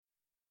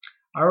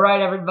All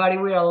right, everybody,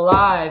 we are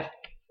live.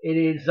 It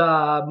is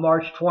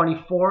March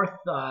 24th.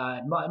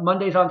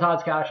 Monday's on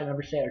Todd's Couch. I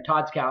never say it. Or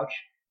Todd's Couch.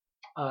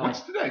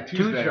 What's today?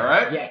 Tuesday,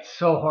 right? Yeah, it's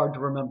so hard to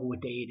remember what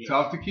day it is.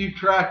 Tough to keep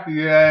track.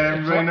 Yeah,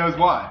 everybody knows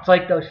why. It's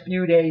like those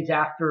few days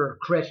after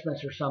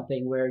Christmas or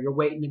something where you're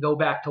waiting to go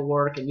back to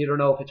work and you don't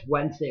know if it's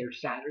Wednesday or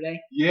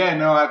Saturday. Yeah,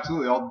 no,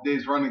 absolutely. All the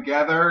days run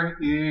together,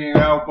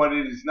 but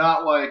it is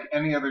not like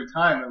any other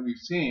time that we've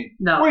seen.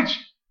 No. Which,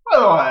 by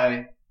the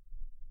way,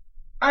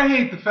 I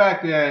hate the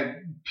fact that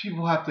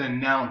people have to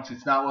announce.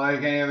 It's not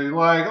like any other,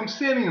 like, I'm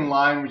standing in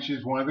line, which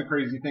is one of the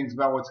crazy things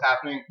about what's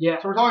happening.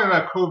 Yeah. So we're talking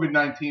about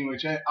COVID-19,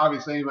 which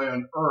obviously anybody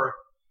on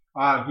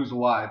Earth who's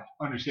alive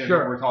understands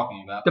what we're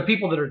talking about. The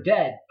people that are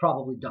dead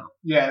probably don't.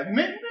 Yeah,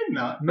 maybe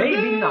not.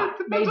 Maybe not.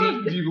 Maybe.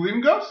 Do you believe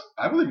in ghosts?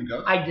 I believe in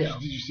ghosts. I do.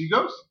 Did you see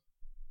ghosts?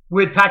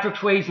 With Patrick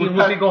Swayze and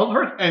Whoopi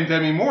Goldberg? And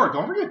Demi Moore.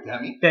 Don't forget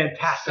Demi.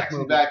 Fantastic Sexy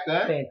movie. back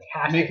then.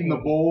 Fantastic Making movie.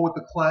 the bowl with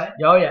the clay.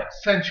 Oh, yeah.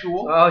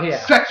 Sensual. Oh, yeah.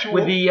 Sexual.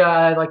 With the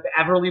the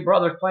Everly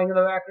Brothers playing in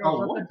the background or Oh,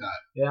 something. what that?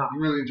 Yeah. You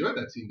really enjoyed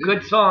that scene,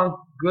 didn't Good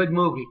song. Good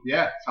movie.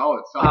 Yeah,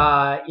 solid.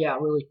 Yeah,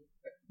 really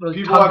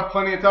People have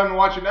plenty of time to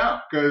watch it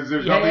now because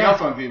there's nothing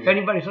else on TV. If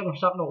anybody's looking for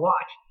something to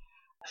watch.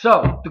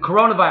 So, the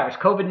coronavirus,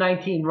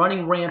 COVID-19,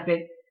 running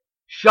rampant,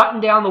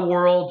 shutting down the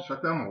world.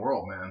 Shut down the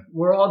world, man.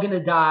 We're all going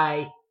to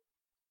die.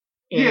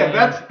 Yeah,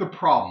 that's the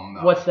problem,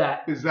 though. What's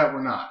that? Is that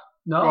we're not.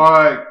 No?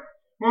 Like,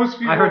 most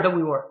people... I heard that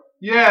we were.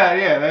 Yeah,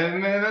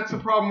 and that's the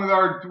problem with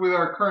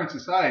our current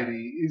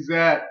society is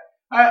that,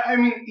 I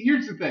mean,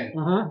 here's the thing.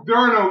 Mm-hmm. There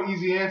are no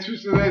easy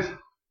answers to this,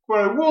 but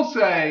I will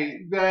say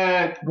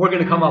that... We're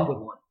going to come up with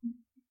one.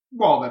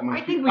 Well, that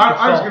most people...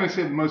 I was going to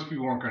say that most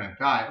people aren't going to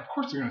die. Of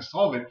course they're going to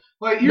solve it.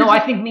 Like, no,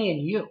 I think me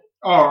and you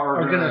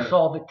are going to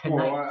solve it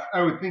tonight. Well,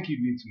 I would think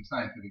you'd need some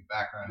scientific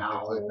background and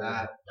things like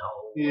that. No.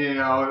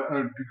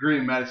 A degree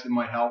in medicine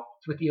might help.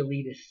 It's what the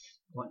elitists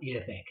want you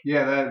to think.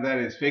 Yeah, that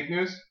is. Fake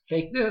news?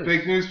 Fake news.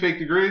 Fake news, fake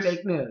degrees?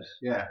 Fake news.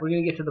 Yeah. We're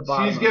going to get to the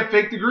bottom. C's get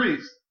fake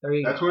degrees. There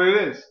you go. That's what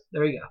it is.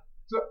 There you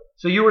go.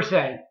 So you were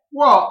saying?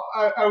 Well,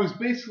 I was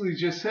basically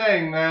just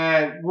saying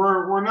that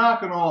we're not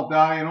going to all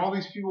die, and all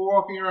these people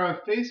walking around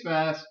with face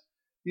masks,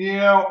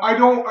 I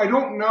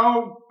don't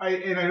know,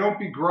 and I don't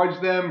begrudge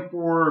them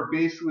for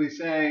basically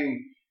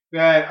saying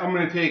that I'm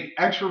going to take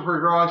extra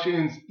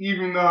precautions,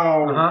 even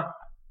though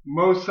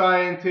most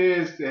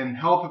scientists and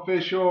health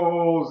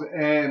officials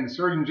and the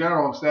Surgeon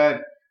General have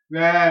said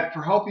that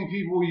for healthy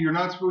people, you're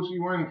not supposed to be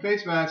wearing the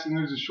face mask, and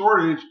there's a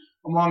shortage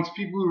amongst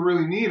people who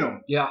really need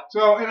them. Yeah.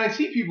 So, and I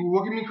see people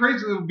look at me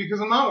crazy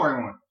because I'm not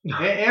wearing one.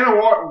 Anna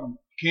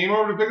came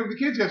over to pick up the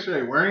kids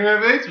yesterday wearing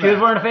a face mask. She was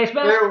wearing a face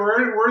mask? Yeah,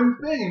 wearing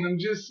the thing. And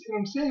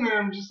I'm sitting there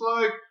and I'm just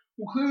like,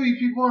 well, clearly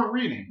people aren't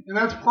reading. And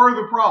that's part of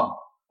the problem.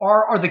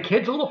 Are the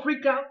kids a little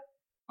freaked out?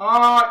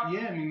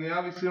 Yeah, I mean, they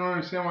obviously don't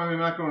understand why they're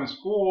not going to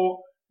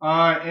school.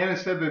 Anna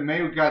said that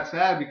May got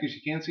sad because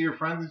she can't see her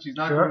friends and she's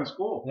not going to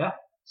school. Yeah.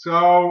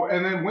 So,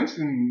 and then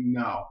Winston,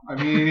 no. I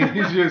mean,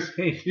 he's just,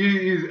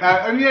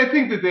 I mean, I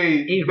think that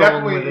they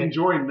definitely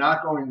enjoy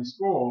not going to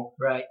school.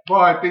 Right.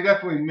 But they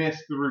definitely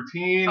miss the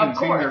routine and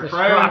seeing their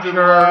friends. And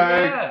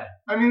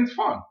I mean, it's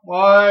fun.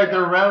 Like,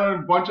 they're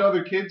around a bunch of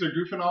other kids, they're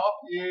goofing off.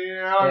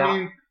 I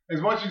mean, as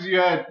much as you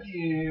had,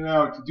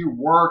 to do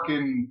work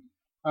and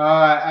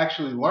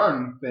actually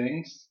learn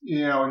things,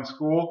 in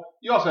school,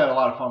 you also had a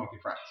lot of fun with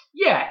your friends.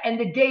 Yeah, and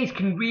the days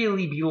can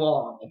really be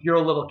long. If you're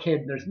a little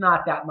kid, there's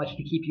not that much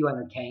to keep you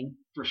entertained.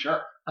 For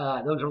sure.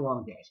 Those are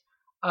long days.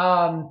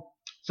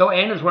 So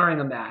Anna's wearing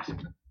a mask.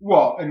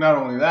 Well, and not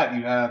only that,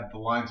 you have the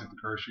lines at the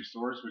grocery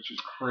stores, which is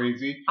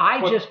crazy.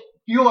 I just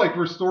feel like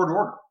restored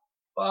order.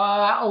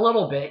 A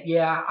little bit,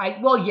 yeah.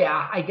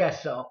 I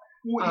guess so.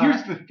 Well,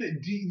 here's the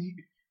thing.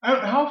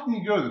 How often do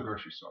you go to the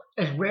grocery store?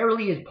 As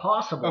rarely as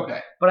possible. Okay.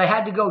 But I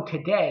had to go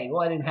today.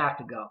 Well, I didn't have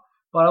to go.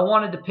 But I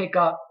wanted to pick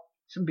up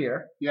some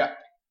beer. Yeah.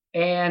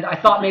 And I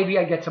thought maybe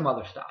I'd get some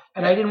other stuff.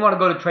 And I didn't want to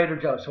go to Trader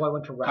Joe's, so I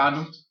went to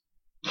Ralph's.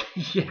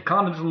 Condoms? Yeah,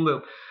 condoms and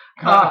lube.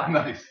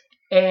 Nice.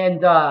 And you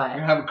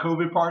gonna have a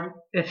COVID party?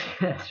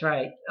 That's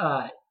right.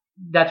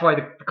 That's why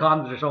the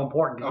condoms are so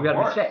important, because we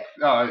got to be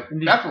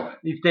safe. Definitely.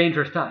 These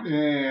dangerous times.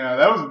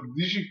 Yeah,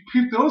 you should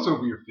keep those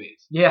over your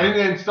face. Yeah. And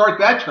then start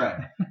that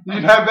trend.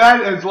 You'd have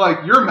that as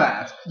like your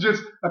mask,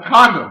 just a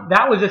condom.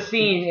 That was a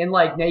scene in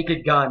like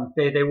Naked Gun.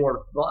 They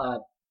wore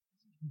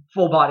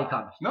full body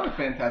condoms. Another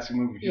fantastic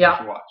movie you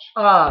should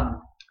watch.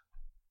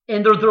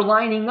 And they're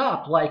lining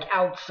up like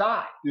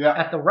outside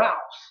at the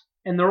Ralph's.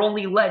 And they're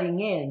only letting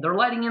in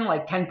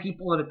like 10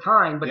 people at a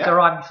time, but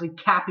they're obviously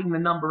capping the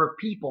number of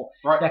people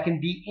that can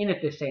be in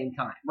at the same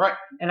time. Right.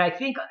 And I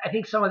think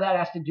some of that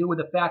has to do with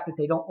the fact that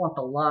they don't want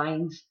the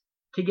lines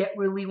to get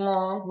really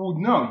long. Well,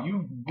 no,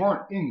 you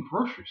weren't in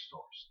grocery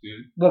stores,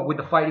 dude. What, with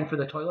the fighting for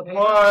the toilet paper?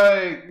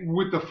 Like,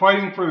 with the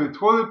fighting for the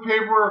toilet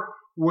paper,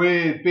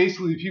 with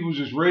basically people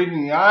just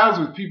raiding the aisles,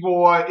 with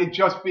people, it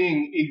just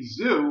being a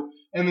zoo,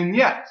 and then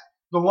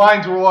the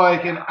lines were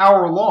like an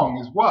hour long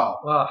as well.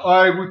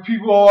 With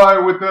people,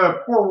 with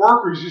the poor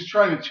workers just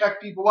trying to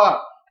check people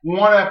out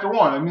one after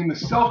one. I mean, the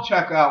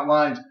self-checkout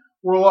lines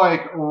were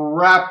like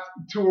wrapped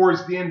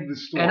towards the end of the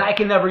store. And I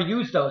can never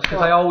use those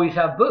because I always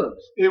have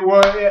booze. It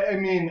was, I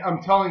mean,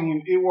 I'm telling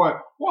you, it was,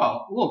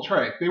 well, a little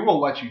trick. They will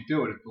let you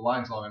do it if the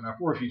line's long enough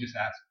or if you just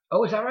ask.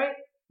 Oh, is that right?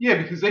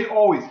 Yeah, because they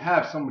always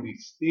have somebody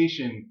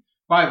stationed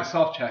by the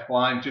self-check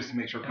line just to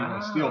make sure people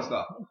don't steal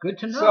stuff. Good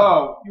to know.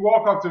 So you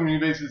walk up to them and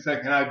you basically say,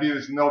 can I do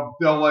this? And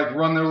they'll like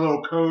run their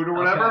little code or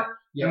whatever. Okay.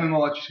 Yeah. And then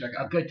they'll let you check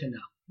out. Good to know.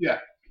 Yeah.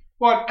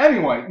 But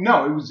anyway,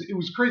 no, it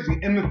was crazy.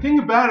 And the thing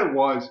about it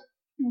was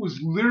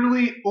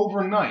literally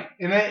overnight.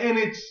 And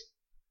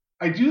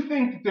I do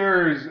think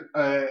there's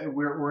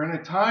we're in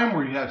a time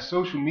where you have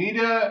social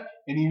media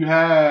and you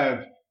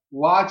have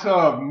lots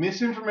of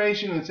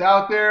misinformation that's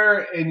out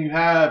there and you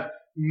have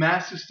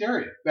mass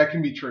hysteria that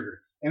can be triggered.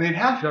 And it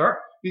has Sure.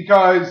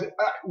 Because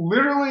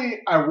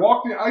literally I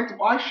walked in,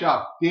 I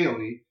shop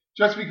daily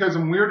just because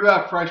I'm weird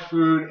about fresh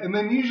food. And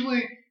then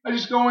usually I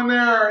just go in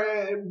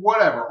there,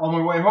 whatever, on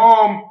my way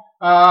home.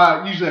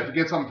 Usually I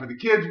forget something for the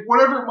kids,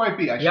 whatever it might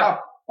be. I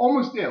shop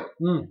almost daily.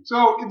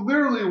 So it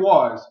literally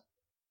was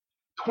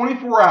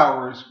 24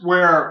 hours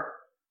where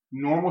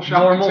normal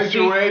shopping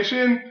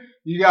situation.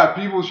 You got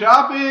people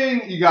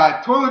shopping. You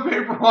got toilet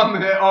paper on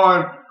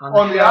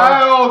the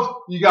aisles.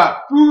 You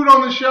got food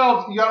on the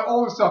shelves. You got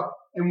all this stuff.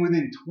 And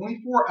within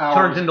 24 hours,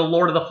 turns into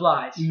Lord of the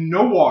Flies.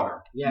 No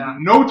water. Yeah.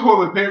 No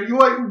toilet paper. You're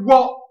like,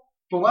 well,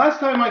 the last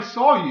time I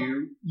saw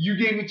you, you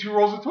gave me 2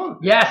 rolls of toilet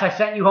paper. Yes, I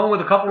sent you home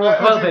with a couple rolls of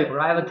toilet paper.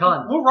 I have a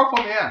ton. A little rough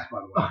on the ass, by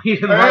the way.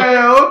 Hey,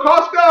 a little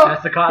Costco.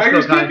 That's the Costco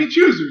Beggars kind. can't be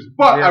choosers.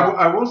 But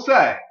I will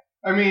say,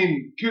 I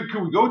mean, could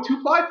we go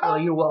 2-ply? Oh,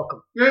 you're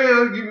welcome.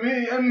 Yeah, give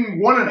me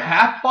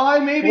 1.5-ply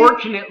maybe.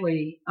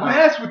 Fortunately, my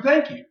ass would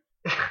thank you.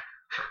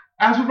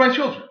 As would my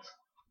children's.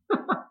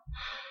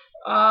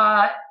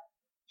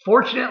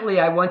 Fortunately,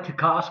 I went to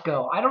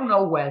Costco. I don't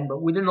know when,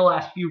 but within the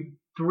last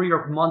 3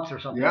 or months or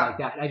something like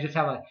that. I just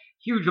have a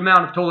huge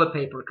amount of toilet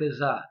paper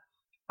because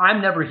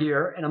I'm never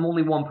here and I'm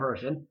only one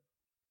person.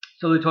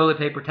 So the toilet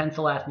paper tends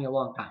to last me a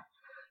long time.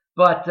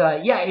 But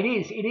yeah, it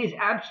is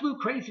absolute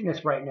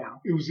craziness right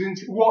now.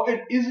 Well,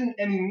 it isn't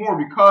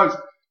anymore because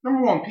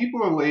number one,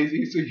 people are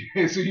lazy, so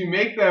you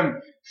make them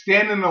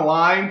stand in a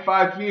line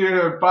 5 feet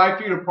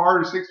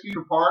apart or 6 feet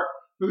apart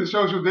for the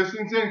social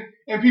distancing,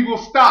 and people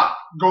stop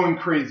going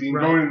crazy and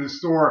going to the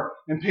store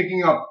and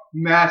picking up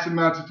massive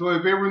amounts of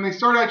toilet paper, and they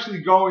start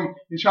actually going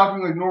and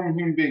shopping like normal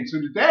human beings. So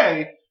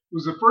today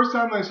was the first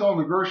time I saw in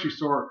the grocery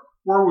store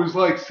where it was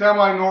like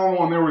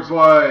semi-normal and there was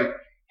like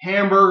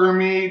hamburger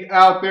meat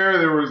out there.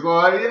 There was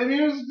like, I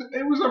mean,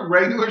 it was a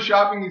regular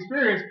shopping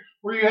experience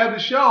where you had the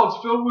shelves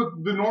filled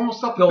with the normal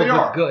stuff that they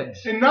are. Filled with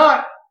goods. And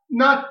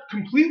not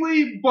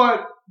completely,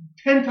 but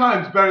 10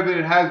 times better than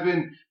it has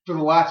been for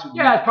the last week.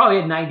 Yeah, it's probably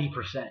at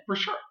 90%. For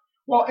sure.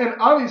 Well, and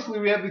obviously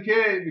we have the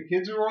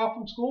kids who are off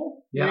from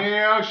school.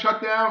 Yeah,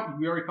 shut down.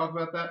 We already talked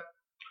about that.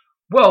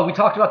 Well, we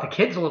talked about the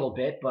kids a little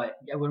bit, but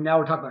now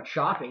we're talking about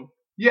shopping.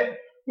 Yeah.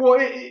 Well,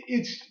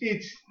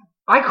 it's.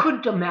 I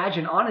couldn't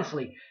imagine,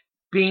 honestly,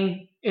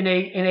 being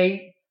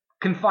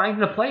confined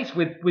in a place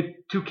with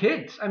 2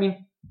 kids. I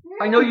mean,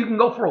 I know you can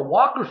go for a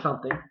walk or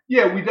something.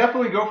 Yeah, we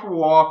definitely go for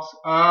walks.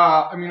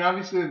 I mean,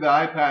 obviously the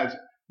iPads. I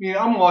mean,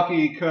 I'm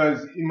lucky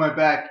because in my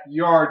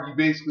backyard, you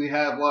basically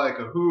have like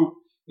a hoop,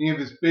 and you have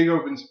this big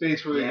open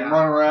space where they can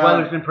run around. The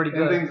weather's been pretty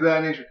good. And things of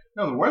that nature.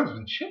 No, the weather's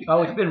been shitty.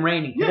 Oh, it's been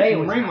raining. Yeah, Today it's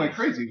been raining like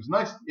crazy. It was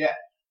nice. Yeah.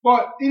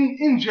 But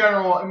in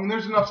general, I mean,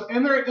 there's enough,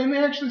 and they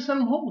actually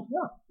send them home with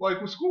work, like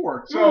with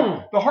schoolwork.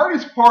 So the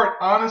hardest part,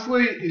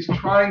 honestly, is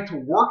trying to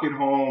work at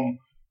home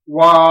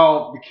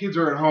while the kids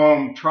are at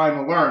home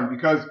trying to learn,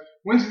 because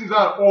Winston's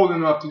not old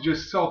enough to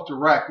just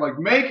self-direct. Like,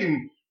 May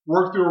can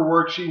work through her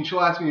worksheet, and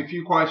she'll ask me a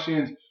few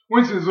questions.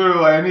 Winston's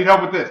literally like, I need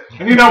help with this.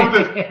 I need help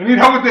with this. I need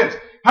help with this.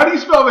 How do you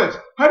spell this?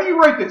 How do you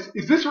write this?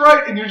 Is this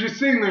right? And you're just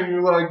sitting there and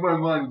you're like, my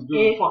mind is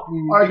going to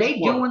fucking Are they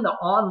doing the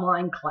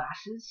online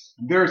classes?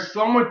 They're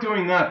somewhat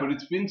doing that, but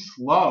it's been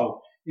slow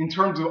in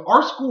terms of,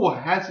 our school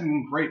hasn't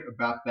been great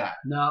about that.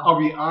 No. I'll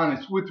be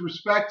honest. With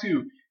respect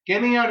to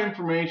getting out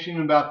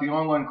information about the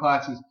online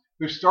classes,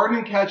 they're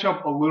starting to catch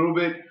up a little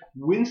bit.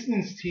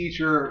 Winston's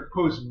teacher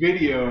posts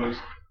videos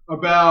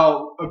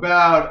about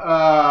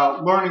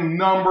learning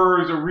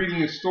numbers or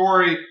reading a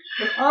story.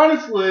 And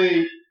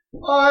honestly,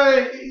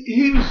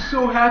 he was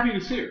so happy to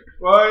see her.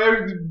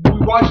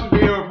 We watched the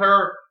video of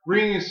her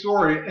reading his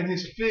story, and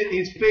his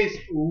face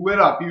lit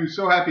up. He was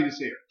so happy to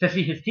see her. To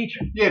see his teacher.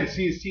 Yeah, to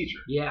see his teacher.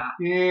 Yeah.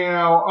 You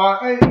know,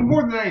 and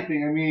more than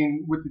anything, I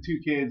mean, with the 2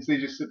 kids, they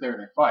just sit there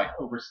and they fight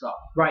over stuff.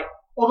 Right.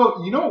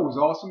 Although, you know what was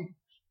awesome?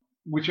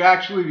 Which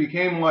actually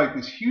became like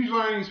this huge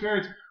learning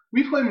experience.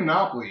 We played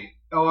Monopoly.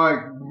 Like,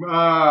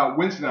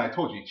 Winston and I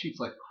told you, he cheats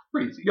like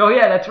crazy. Oh,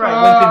 yeah, that's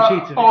right.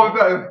 Winston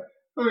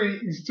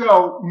cheats.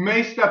 So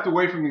May stepped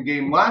away from the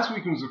game. Last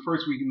weekend was the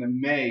first weekend that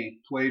May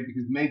played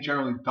because May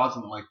generally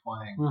doesn't like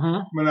playing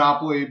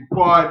Monopoly.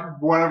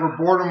 But whatever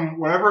boredom,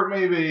 whatever it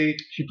may be,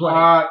 she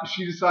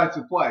decides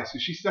to play. So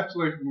she steps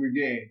away from the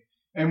game.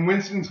 And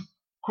Winston's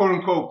quote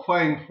unquote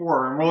playing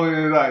for her and rolling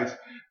the dice.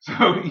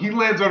 So he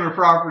lands on her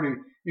property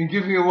and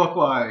gives me a look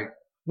like,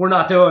 we're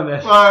not doing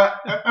this. Am I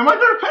going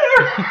to pay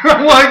her?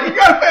 I'm like, you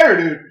got to pay her,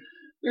 dude.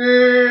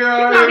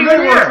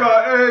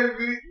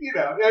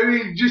 I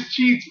mean, just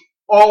cheats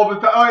all the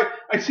time.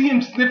 I see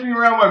him sniffing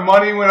around my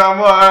money when I'm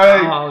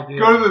like,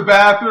 go to the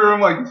bathroom,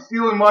 like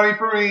stealing money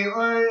from me.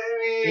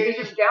 It's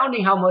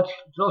astounding how much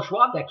Phil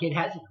Schwab that kid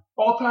has in him.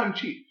 All-time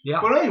cheat. Yeah.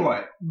 But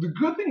anyway, the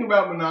good thing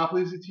about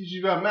Monopoly is it teaches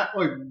you about math.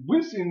 Like,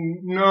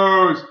 Winston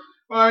knows,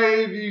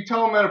 if you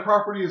tell him that a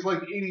property is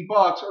like $80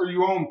 or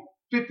you own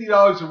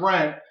 $50 of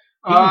rent,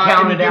 he can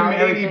count it out.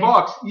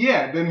 $80.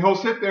 Yeah, then he'll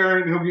sit there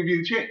and he'll give you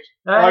the change.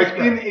 Like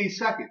in a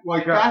second.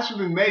 Like faster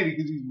than May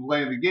because he's the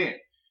lay of the game.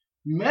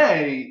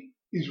 May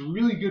is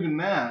really good in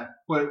math,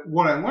 but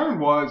what I learned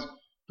was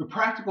the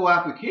practical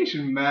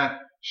application of math,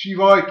 she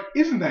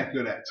isn't that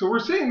good at. So we're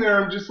sitting there,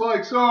 I'm just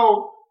like,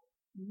 so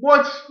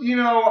what's,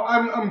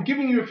 I'm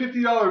giving you a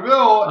 $50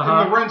 bill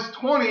and the rent's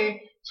 $20,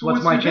 so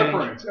what's the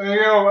difference? And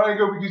I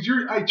go, because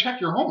I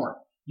check your homework.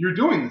 You're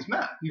doing this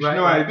math. You should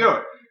know how to do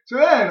it. So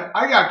then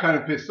I got kind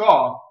of pissed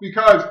off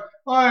because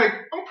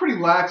I'm pretty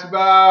lax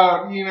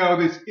about,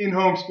 this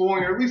in-home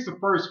schooling, or at least the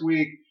first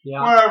week.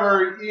 Yeah.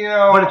 Whatever,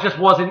 But it just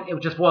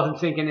wasn't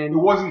sinking in. It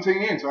wasn't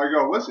sinking in. So I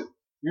go, listen,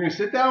 you're going to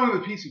sit down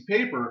with a piece of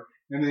paper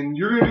and then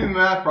you're going to do the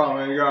math problem.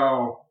 And I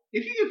go,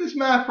 if you get this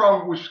math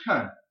problem, which is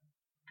kind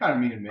of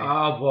mean to me.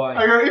 Oh boy.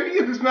 I go, if you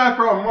get this math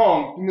problem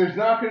wrong, then there's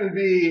not going to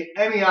be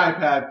any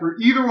iPad for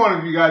either one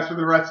of you guys for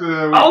the rest of the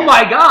weekend. Oh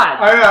my God.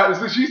 I know.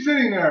 So she's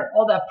sitting there.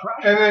 All that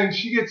pressure. And then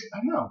she gets,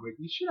 I know, but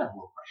you should have a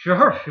little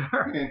pressure.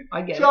 Sure.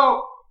 I get it.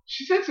 So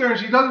she sits there and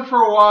she does it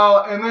for a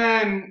while, and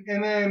then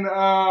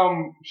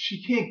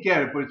she can't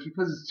get it, but it's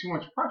because it's too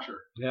much pressure.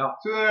 Yeah.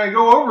 So then I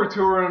go over to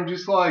her and I'm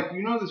just like,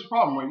 you know this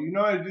problem, right? You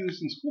know how to do this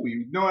in school.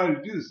 You know how to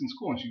do this in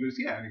school. And she goes,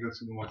 yeah. And I go,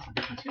 so then what's the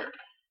difference here?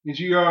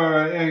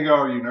 And I go,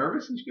 are you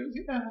nervous? And she goes,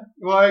 yeah.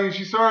 And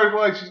she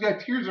started she's got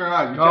tears in her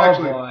eyes,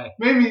 which boy.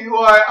 made me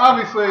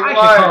obviously. I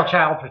should call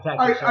Child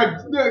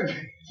Protective.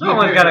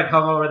 Someone's got to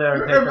come over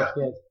there and take those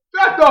kids.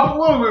 Backed off a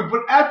little bit,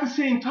 but at the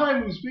same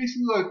time, it was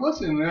basically like,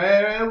 listen, I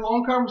had a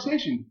long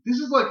conversation. This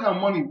is how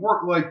money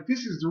works.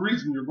 This is the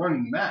reason you're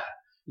learning math.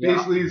 Yeah.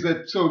 Basically, is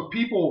that so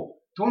people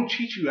don't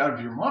cheat you out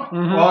of your money,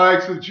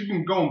 so that you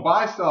can go and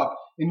buy stuff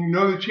and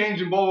the change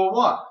and blah blah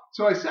blah.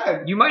 So I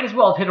said, you might as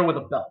well have hit her with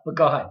a belt, but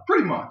go ahead.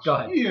 Pretty much. Go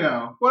ahead.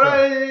 But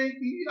I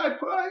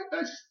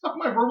stuck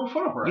my verbal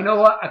foot up her ass. You know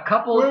what? A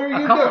couple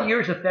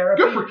years of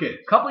therapy. Good for kids.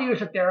 A couple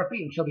years of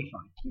therapy, and she'll be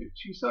fine. Dude,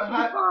 she'll be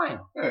fine.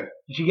 Hey.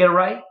 Did she get it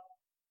right?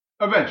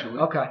 Eventually.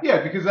 Okay.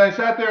 Yeah, because I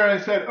sat there and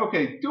I said,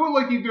 okay, do it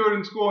like you do it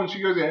in school. And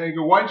she goes, and I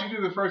go, why didn't you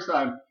do it the first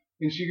time?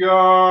 And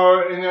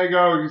I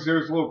go, because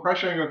there's a little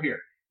pressure. I go,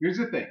 here's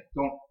the thing.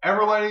 Don't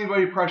ever let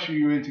anybody pressure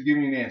you into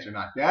giving you an answer.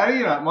 Not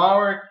daddy, not mom,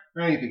 or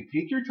anything.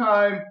 Take your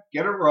time,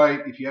 get it right.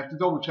 If you have to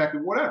double check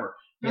it, whatever.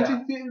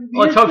 Yeah.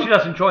 Let's hope she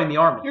doesn't join the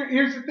army.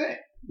 Here's the thing.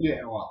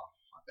 Yeah, well,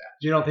 not that.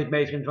 You don't think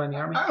May's going to join the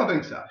army? I don't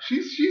think so.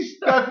 She's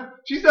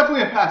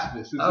definitely a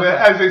pacifist,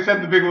 as they said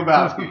in The Big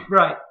Lebowski.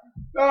 Right.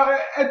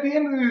 At the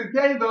end of the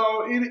day,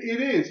 though, it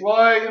is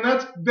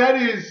and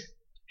that is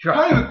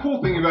kind of the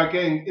cool thing about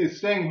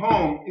staying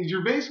home is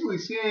you're basically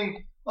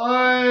seeing what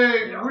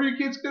are your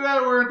kids good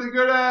at, what aren't they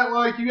good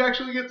at? You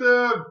actually get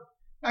to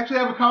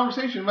have a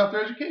conversation about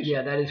their education.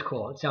 Yeah, that is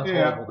cool. It sounds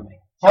horrible to me.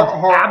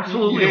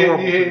 Absolutely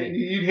horrible to me.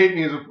 You'd hate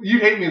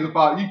me as a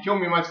father. You'd kill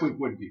me in my sleep,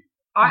 wouldn't you?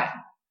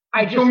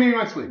 Kill me in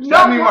my sleep.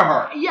 Stab me in my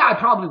heart. Yeah, I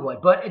probably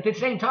would. But at the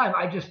same time,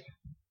 I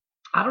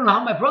don't know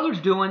how my brother's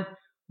doing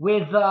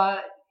with.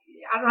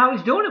 I don't know how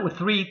he's doing it with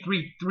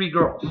three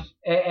girls.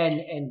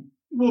 And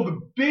well, the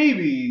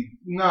baby,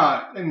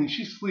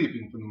 she's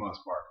sleeping for the most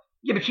part.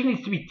 Yeah, but she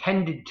needs to be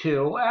tended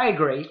to. I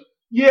agree.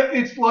 Yeah,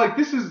 it's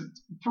this is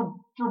for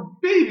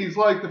babies.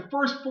 The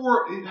first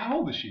 4. How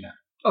old is she now?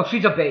 Oh,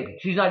 she's a baby.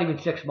 She's not even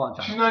 6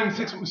 months. She's not even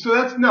 6 months. So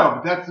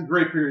that's a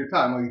great period of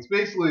time. It's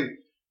basically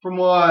from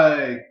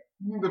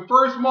the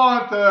first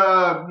month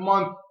to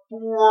month 4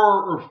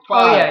 or 5.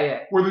 Oh, yeah.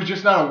 Where they're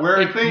just not aware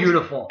of things. It's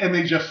beautiful. And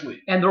they just sleep.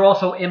 And they're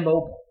also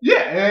immobile.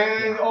 Yeah,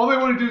 and all they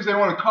want to do is they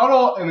want to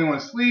cuddle and they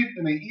want to sleep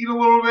and they eat a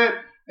little bit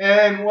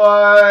and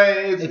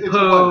they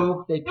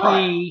poo, they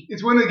pee.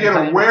 It's when they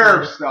get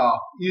aware of stuff.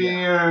 You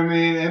know what I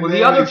mean? And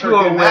the other 2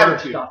 are aware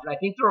of stuff. And I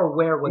think they're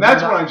aware when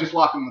that's when I just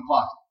lock them in the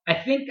closet.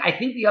 I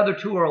think the other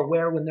 2 are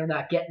aware when they're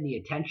not getting the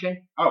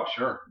attention. Oh,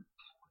 sure.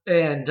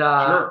 And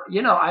sure.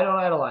 I don't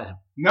idolize them.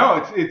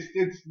 No,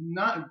 it's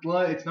not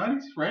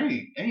easy for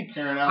any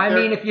parent out there. I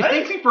mean, if you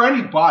think easy for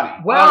anybody.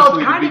 Well,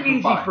 honestly, it's kind of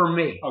easy for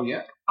me. Oh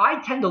yeah.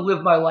 I tend to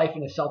live my life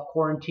in a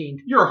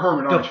self-quarantined. You're a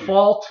hermit, aren't you?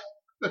 Default.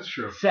 That's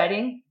true.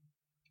 Setting.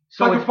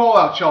 So it's like a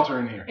fallout shelter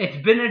in here.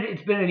 It's been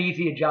an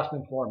easy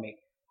adjustment for me.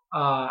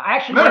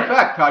 Matter of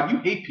fact, Todd, you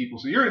hate people,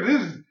 so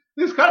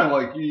this is kind of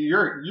like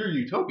your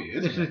utopia,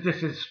 isn't it?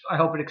 This is. I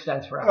hope it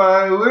extends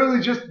forever.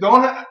 Literally, just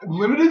don't have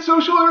limited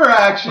social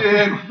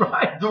interaction,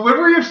 right.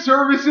 Delivery of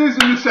services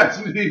and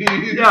necessities.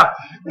 Yeah,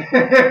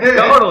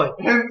 totally.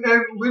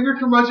 And live your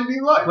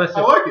curmudgeon life. Listen,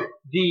 I like it.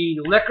 The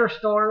liquor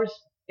stores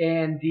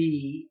and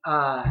the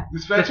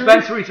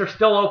dispensaries are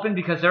still open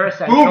because they're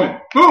essential.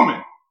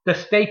 Booming. The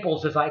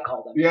staples, as I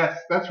call them. Yes,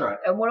 that's right.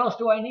 And what else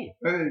do I need?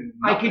 Nothing.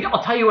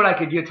 I'll tell you what I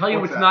could do. I'll tell you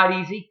what's not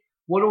easy.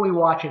 What are we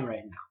watching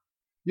right now?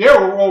 Yeah,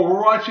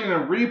 we're watching a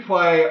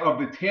replay of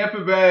the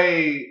Tampa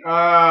Bay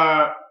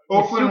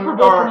Oakland Super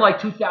Bowl from like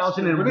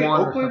 2001. Were they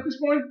Oakland at this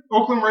point?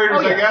 Oakland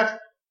Raiders, I guess.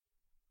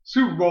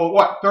 Super Bowl,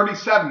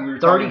 37 we were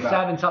talking about.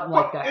 37, something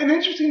like that. An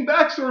interesting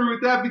backstory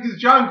with that because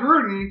John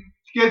Gruden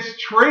gets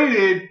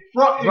traded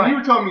from, and you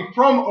were telling me,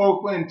 from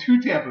Oakland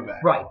to Tampa Bay.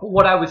 Right, but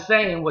what I was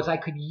saying was I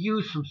could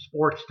use some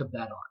sports to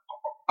bet on.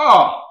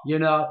 Oh. You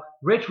know,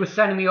 Rich was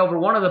sending me over,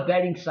 one of the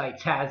betting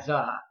sites has,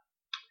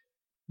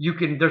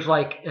 there's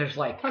like.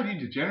 How do you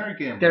degenerate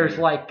gambling? There's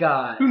like,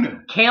 who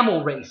knew?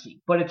 Camel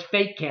racing, but it's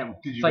fake camel.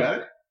 Did you bet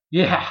it?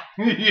 Yeah.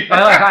 Yeah.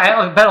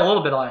 I bet a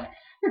little bit on it.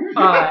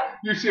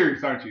 You're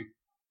serious, aren't you?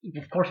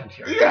 Of course I'm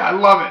serious. Yeah, I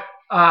love it.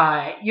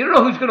 You don't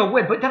know who's going to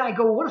win, but then I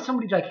go, what if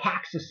somebody like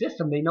hacks the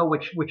system? They know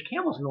which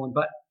camel's going to win,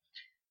 but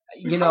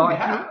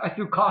I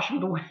threw caution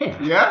to the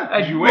wind. Yeah,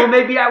 did you win? Well,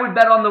 maybe I would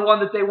bet on the one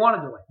that they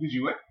wanted to win. Did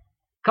you win?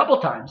 Couple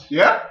times.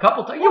 Yeah?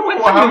 Couple times. You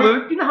win some, you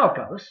lose. You know how it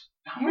goes.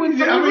 How many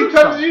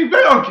times did you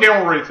bet on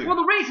camel racing? Well,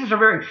 the races are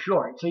very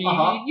short, so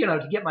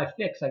to get my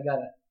fix,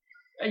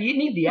 you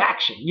need the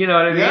action. You know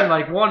what I mean?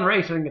 Like one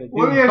race isn't going to do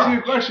Let me ask you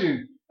a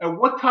question. At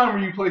what time were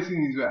you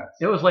placing these bets?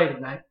 It was late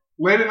at night.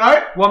 Late at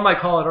night? One might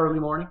call it early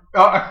morning.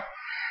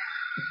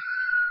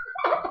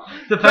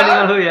 Depending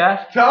on who you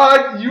ask.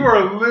 Todd, you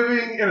are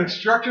living in a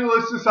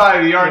structureless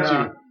society, aren't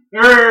you?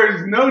 There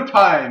is no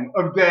time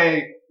of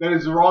day that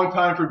is the wrong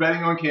time for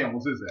betting on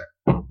camels, is there?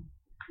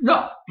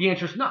 No, the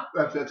answer's no.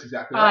 That's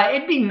exactly right.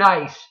 It'd be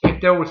nice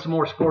if there was some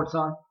more sports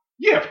on.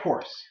 Yeah, of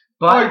course.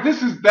 But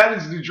that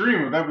is the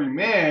dream of every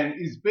man,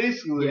 is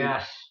basically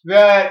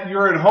that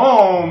you're at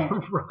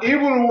home,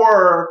 able to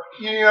work,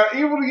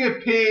 able to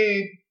get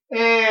paid,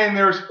 and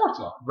there's sports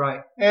on.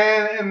 Right.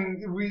 And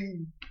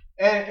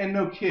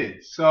no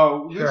kids.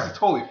 So this is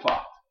totally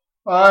fucked.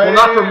 Well,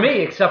 not for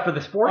me, except for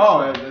the sports.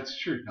 Oh, that's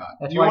true, Todd.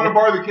 Do you want to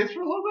borrow the kids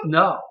for a little bit?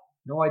 No,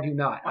 I do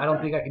not. Okay. I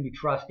don't think I can be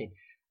trusted.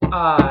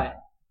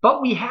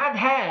 But we have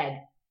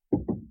had,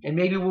 and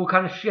maybe we'll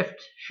kind of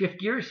shift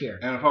gears here.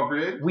 NFL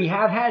free agency? We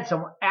have had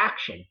some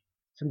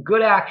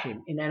good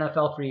action in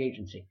NFL free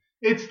agency.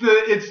 It's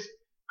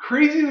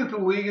crazy that the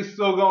league is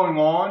still going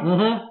on.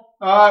 Mm-hmm.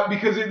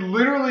 Because it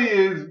literally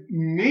is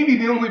maybe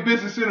the only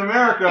business in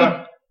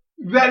America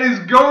that is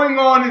going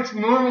on its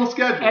normal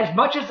schedule. As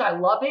much as I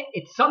love it,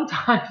 it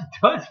sometimes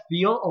does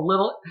feel a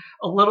little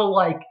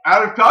like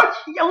out of touch,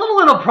 a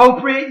little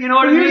inappropriate. You know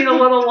what I mean? A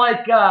little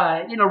like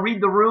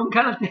read the room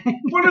kind of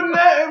thing.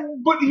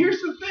 But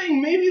here's the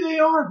thing: maybe they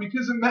are,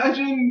 because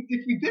imagine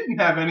if we didn't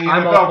have any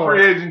NFL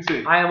free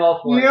agency. I am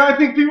all for it. I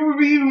think people would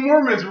be even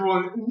more miserable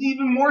and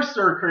even more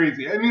stir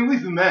crazy. I mean, at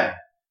least in that.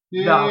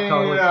 No,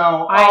 totally.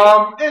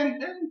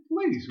 And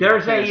ladies who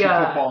there's fantasy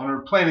football and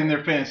are planning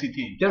their fantasy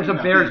team. There's a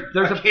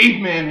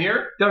caveman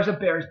here. There's a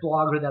Bears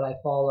blogger that I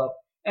follow,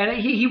 and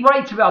he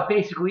writes about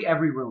basically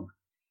every rumor,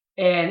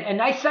 and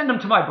I send them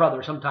to my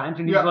brother sometimes,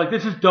 and he's like,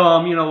 "This is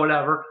dumb,"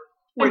 whatever.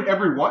 Wait,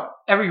 every what?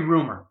 Every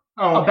rumor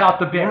about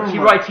the Bears.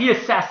 Rumor. He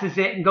assesses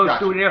it and goes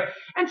through it there.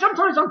 And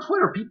sometimes on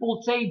Twitter,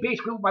 people say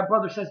basically what my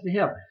brother says to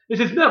him: "This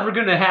is never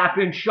going to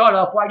happen. Shut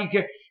up. Why do you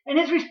care?" And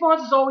his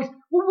response is always,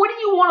 "Well, what do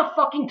you want to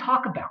fucking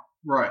talk about?"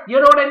 Right. You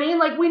know what I mean?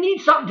 Like, we need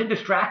something to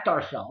distract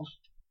ourselves.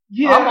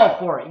 Yeah. I'm all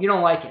for it. You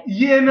don't like it.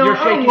 Yeah, no. You're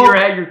shaking your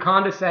head. You're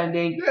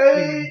condescending.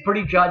 You're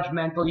pretty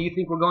judgmental. You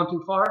think we're going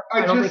too far?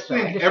 I just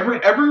think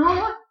every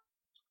rumor?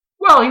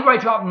 Well, he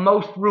writes about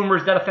most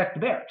rumors that affect the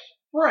Bears.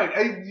 Right.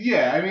 I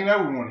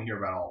wouldn't want to hear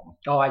about all of them.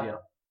 Oh, I do.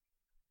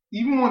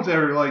 Even ones that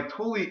are, like,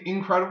 totally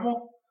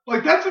incredible.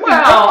 Like, that's the thing.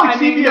 Well, I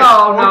mean,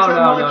 no,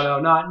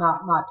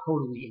 not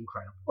totally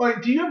incredible.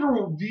 Like, do you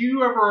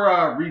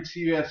ever read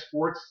CBS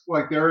Sports,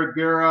 like their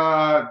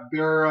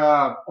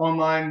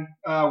online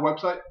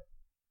website?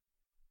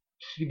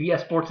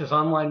 CBS Sports'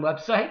 online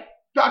website?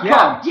 .com.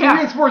 Yeah.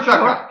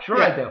 CBSSports.com.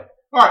 Sure, I do.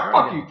 All right,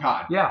 fuck you,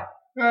 Todd. Yeah.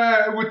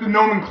 With the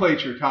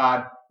nomenclature,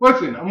 Todd.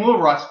 Listen, I'm a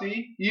little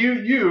rusty.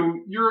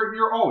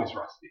 You're always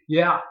rusty.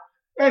 Yeah.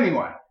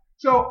 Anyway.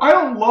 So I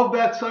don't love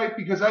that site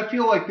because I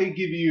feel like they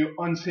give you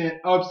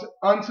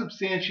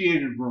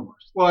unsubstantiated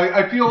rumors. Like,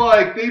 I feel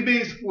like they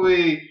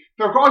basically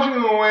throw caution to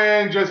the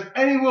wind, just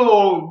any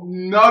little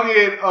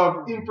nugget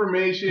of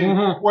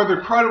information, whether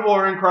credible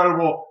or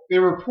incredible, they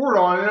report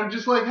on, and I'm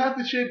just like, half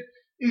the shit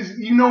is,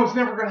 it's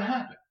never going to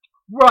happen.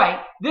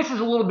 Right. This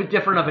is a little bit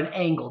different of an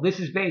angle. This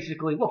is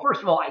basically, well,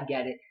 first of all, I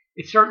get it.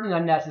 It's certainly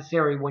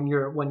unnecessary when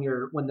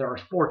there are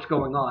sports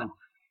going on.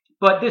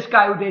 But this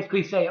guy would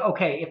basically say,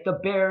 okay, if the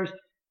Bears,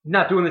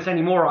 not doing this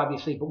anymore,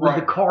 obviously, but with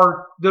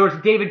there was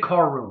a David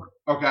Carr rumor.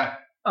 Okay.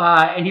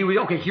 And he would,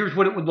 here's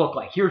what it would look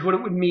like. Here's what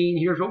it would mean.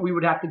 Here's what we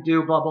would have to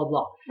do, blah, blah,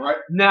 blah. Right.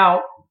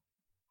 Now,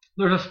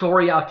 there's a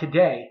story out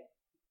today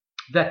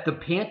that the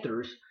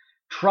Panthers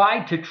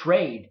tried to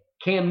trade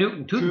Cam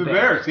Newton to the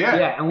Bears.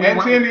 Yeah.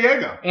 And San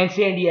Diego.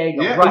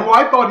 Yeah, right. Who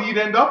I thought he'd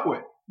end up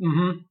with.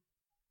 Mm-hmm.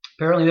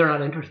 Apparently they're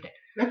not interested.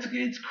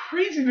 It's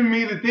crazy to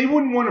me that they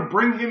wouldn't want to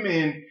bring him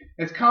in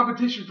as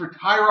competition for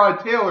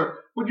Tyrod Taylor,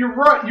 But you're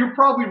right. You're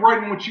probably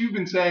right in what you've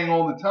been saying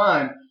all the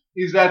time,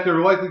 is that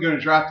they're likely going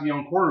to draft a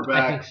young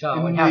quarterback. I think so.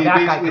 And have they that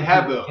basically guy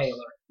have with those.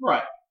 Taylor.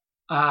 Right.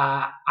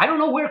 I don't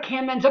know where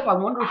Cam ends up. I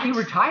wonder if he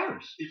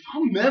retires. If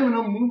I'm them and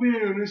I'm moving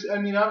into this, I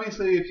mean,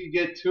 obviously, if you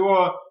get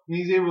Tua and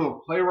he's able to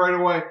play right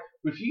away,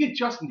 but if you get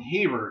Justin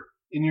Hayward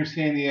in your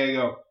San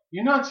Diego,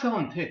 you're not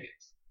selling tickets.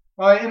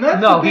 And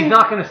that's no, he's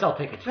not going to sell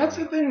tickets. That's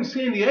the thing with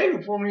San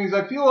Diego for me is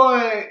I feel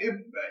like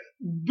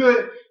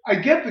I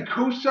get the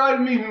coach side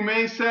of me who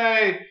may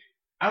say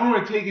I don't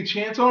want to take a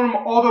chance on him.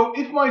 Although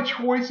if my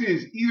choice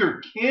is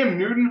either Cam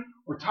Newton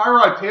or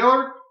Tyrod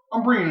Taylor,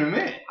 I'm bringing him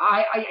in.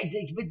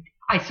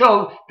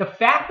 So the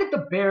fact that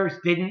the Bears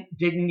didn't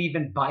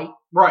even bite,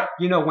 right?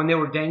 When they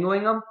were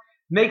dangling him,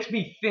 makes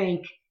me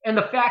think. And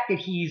the fact that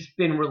he's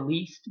been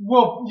released.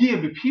 Well, yeah,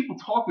 but people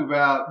talk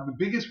about one of the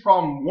biggest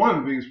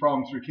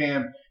problems for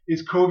Cam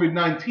is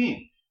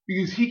COVID-19.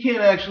 Because he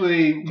can't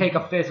actually take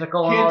a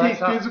physical. Can't take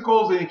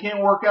physicals, and he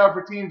can't work out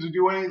for teams or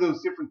do any of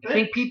those different things. I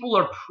think people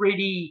are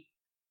pretty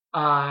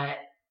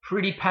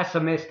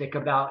pessimistic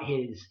about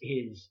his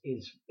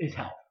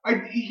health.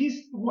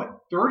 He's what,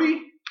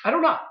 30? I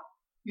don't know.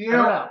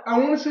 Yeah, I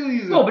want to say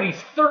he's. No, but he's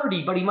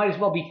 30, but he might as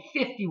well be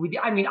 50.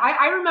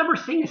 I remember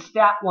seeing a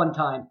stat one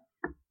time,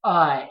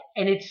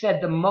 and it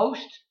said the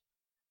most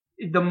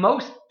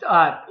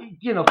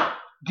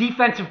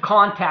defensive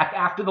contact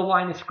after the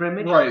line of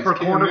scrimmage for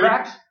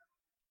quarterbacks.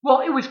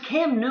 Well, it was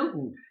Cam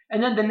Newton,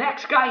 and then the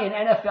next guy in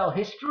NFL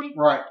history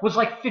was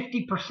like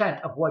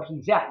 50% of what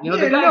he's at.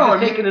 The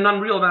guy's taking an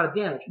unreal amount of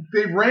damage.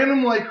 They ran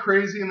him like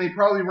crazy, and they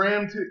probably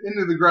ran him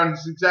into the ground.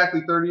 He's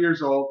exactly 30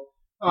 years old.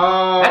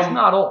 That's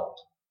not old.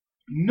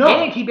 No,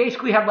 and he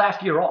basically had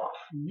last year off.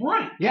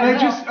 Right. Yeah. And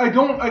I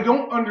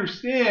don't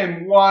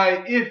understand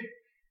why if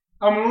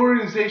I'm an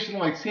organization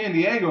like San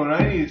Diego and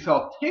I need to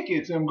sell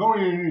tickets and I'm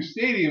going to a new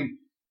stadium,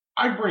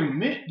 I bring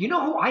him in. You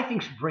know who I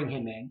think should bring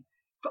him in?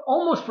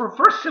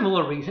 For a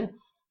similar reason,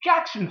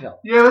 Jacksonville.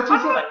 Yeah, that's what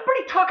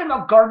everybody talking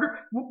about Gardner.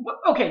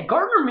 Okay,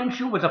 Gardner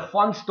Minshew was a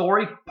fun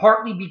story,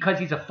 partly because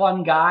he's a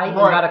fun guy and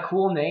got a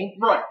cool name.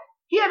 Right.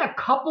 He had a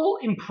couple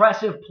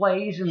impressive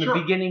plays in the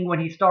beginning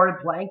when he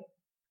started playing.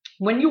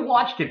 When you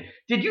watched him,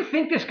 did you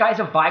think this guy's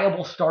a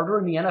viable starter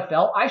in the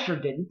NFL? I sure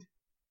didn't.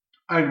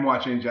 I didn't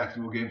watch any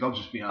Jacksonville games. I'll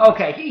just be honest.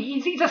 Okay,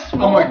 he's a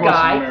small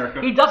guy.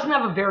 He doesn't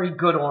have a very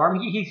good arm.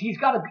 He's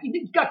got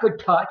good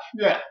touch.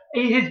 Yeah.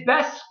 His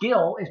best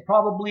skill is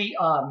probably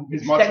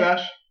his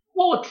mustache.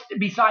 Well,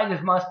 besides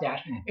his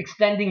mustache,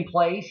 extending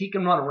plays. He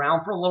can run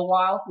around for a little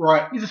while.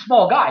 Right. He's a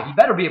small guy. He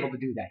better be able to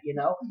do that,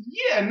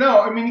 Yeah,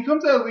 no. I mean, he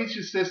comes out of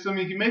Leach's system.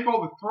 He can make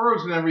all the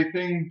throws and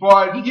everything,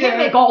 but he can't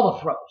make all the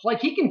throws.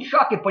 Like, he can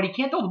chuck it, but he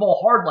can't throw the ball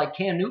hard like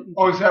Cam Newton.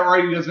 Oh, is that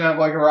right? He doesn't have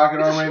like a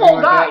rocket arm or anything like that? He's a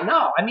small guy. Like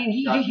no, I mean,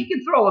 he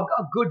can throw a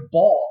good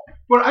ball.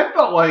 But I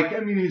felt like,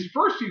 his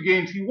first few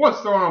games, he was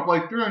throwing up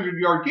like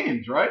 300-yard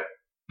games, right?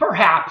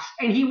 Perhaps,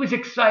 and he was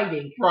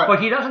exciting, but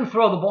he doesn't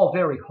throw the ball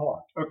very hard.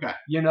 Okay.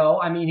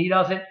 He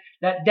doesn't.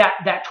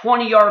 That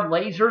 20-yard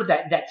laser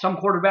that some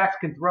quarterbacks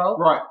can throw,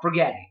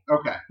 forget it.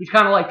 Okay. He's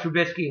kind of like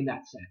Trubisky in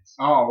that sense.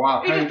 Oh,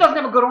 wow. He just doesn't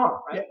have a good arm,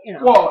 right?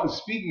 Well,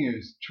 speaking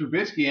of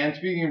Trubisky and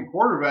speaking of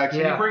quarterbacks,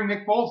 you bring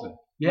Nick Foles in.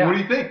 Yeah. What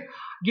do you think?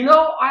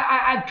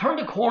 I've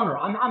turned a corner.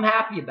 I'm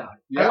happy about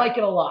it. Yeah. I like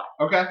it a lot.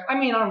 Okay. I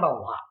don't know about a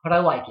lot, but I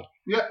like it.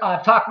 Yeah.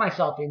 I've talked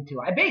myself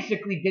into it. I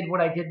basically did what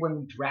I did when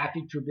we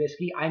drafted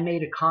Trubisky. I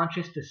made a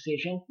conscious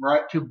decision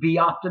to be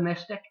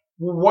optimistic.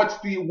 Well,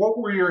 what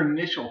were your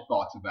initial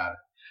thoughts about it?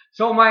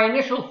 So my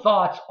initial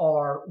thoughts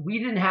are we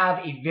didn't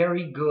have a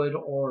very good,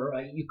 or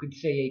you could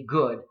say a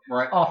good,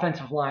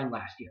 offensive line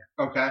last year.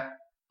 Okay.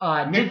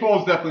 Nick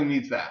Foles definitely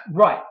needs that.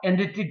 Right. And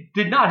it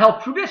did not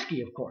help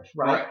Trubisky, of course,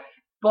 right?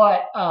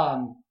 But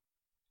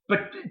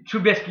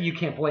Trubisky, you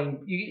can't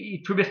blame.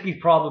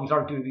 Trubisky's problems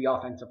aren't due to the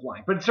offensive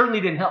line. But it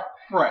certainly didn't help.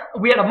 Right.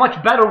 We had a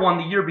much better one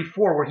the year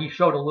before where he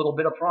showed a little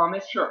bit of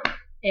promise. Sure.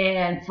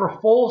 And for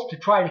Foles to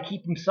try to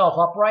keep himself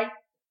upright,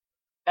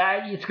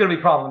 it's going to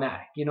be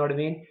problematic. You know what I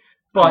mean?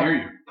 But, I hear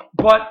you.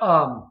 But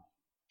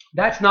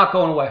that's not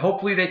going away.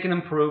 Hopefully they can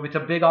improve. It's a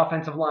big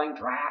offensive line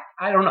draft.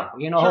 I don't know.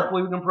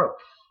 Hopefully we can improve.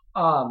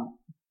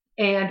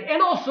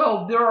 And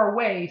also there are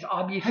ways,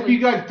 obviously. Have you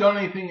guys done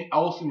anything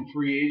else in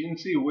free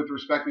agency with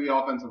respect to the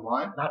offensive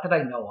line? Not that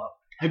I know of.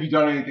 Have you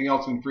done anything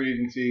else in free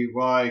agency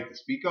to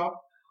speak of?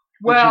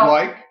 Well, that you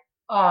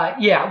like?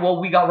 Yeah. Well,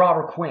 we got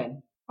Robert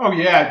Quinn. Oh,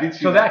 yeah, I did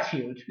see that. That's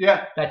huge.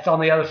 Yeah. That's on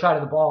the other side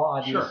of the ball,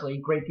 obviously.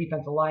 Sure. Great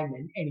defensive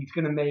lineman. And he's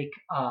going to make,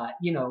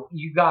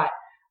 you got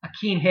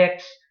Akeem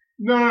Hicks.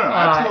 No,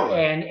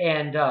 absolutely.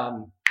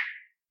 And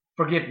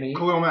forgive me.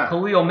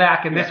 Khalil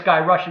Mack and this guy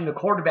rushing the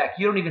quarterback.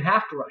 You don't even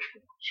have to rush for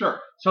him.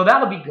 Sure. So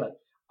that'll be good.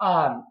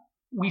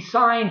 We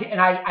signed, and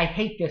I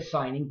hate this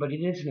signing, but it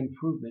is an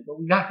improvement.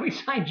 But we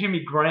signed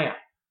Jimmy Graham.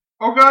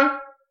 Okay.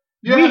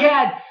 Yeah. We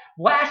had...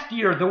 Last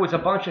year, there was a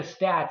bunch of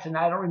stats, and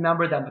I don't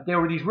remember them, but there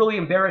were these really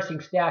embarrassing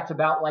stats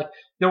about,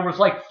 there was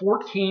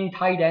 14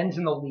 tight ends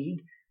in the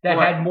league that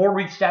had more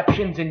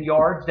receptions and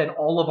yards than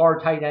all of our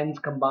tight ends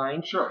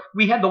combined. Sure.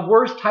 We had the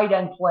worst tight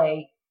end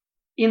play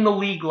in the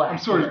league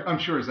last year. I'm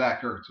sure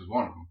Zach Ertz was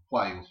one of them.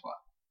 Fly Eagles fly.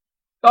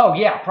 Oh,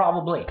 yeah,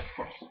 probably.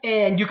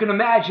 And you can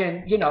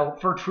imagine,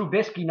 for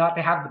Trubisky not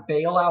to have the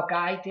bailout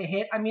guy to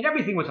hit. I mean,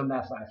 everything was a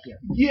mess last year.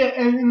 Yeah,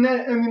 and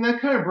that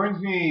kind of brings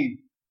me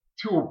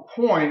to a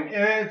point,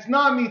 and it's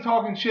not me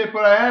talking shit,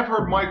 but I have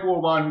heard Mike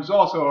Wilbon, who's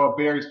also a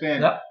Bears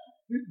fan,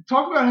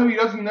 talk about how he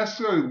doesn't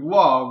necessarily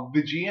love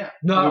the GM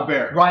of the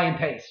Bears. Ryan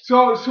Pace.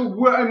 So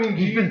what, I mean,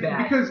 he's been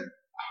bad. Because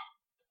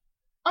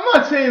I'm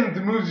not saying that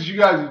the moves that you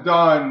guys have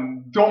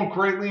done don't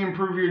greatly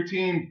improve your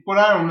team, but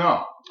I don't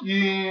know.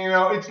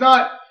 It's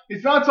not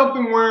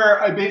something where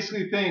I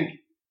basically think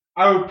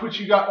I would put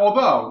you guys.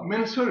 Although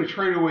Minnesota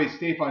traded away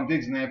Stephon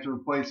Diggs and they have to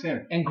replace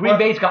him, and Green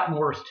Bay's gotten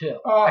worse too.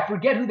 I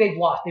forget who they've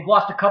lost. They've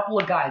lost a couple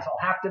of guys.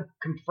 I'll have to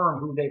confirm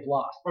who they've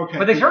lost. Okay,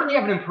 but they certainly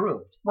haven't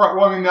improved. Right.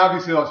 Well, I mean,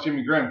 obviously they lost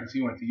Jimmy Graham because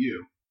he went to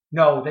you.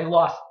 No, they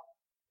lost.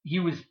 He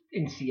was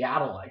in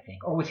Seattle, I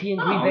think, or was he in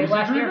Green Bay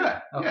last year? Bay.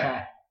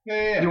 Okay.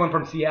 Yeah. He went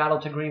from Seattle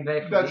to Green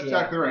Bay. That's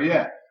exactly right.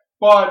 Yeah,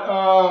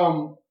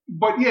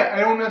 but yeah,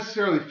 I don't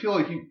necessarily feel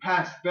like you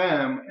passed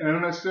them, and I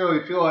don't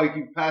necessarily feel like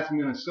you passed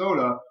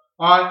Minnesota.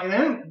 And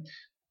then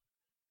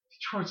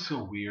Detroit's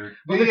so weird.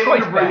 Well,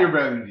 Detroit's you're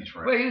better than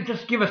Detroit. Well,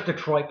 just give us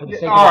Detroit for the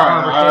sake of the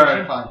conversation. All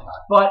right, fine.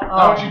 But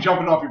I want you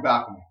jumping off your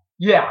balcony.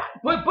 Yeah,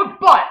 but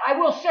I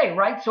will say,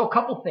 right? So a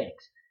couple things.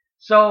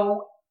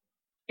 So,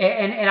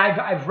 and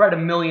I've read a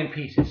million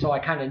pieces, so I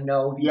kind of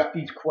know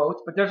these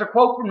quotes. But there's a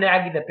quote from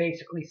Nagy that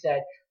basically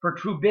said, for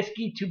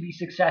Trubisky to be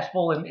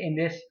successful in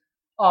this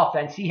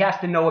offense, he has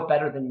to know it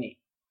better than me.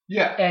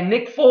 Yeah. And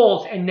Nick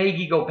Foles and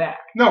Nagy go back.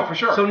 No, for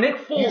sure. So Nick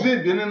Foles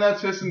been in that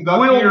system.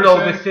 Will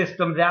know the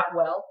system that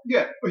well.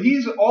 Yeah, but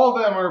all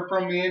of them are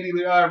from the Andy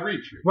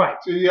Reid tree. Right.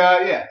 So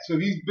yeah. So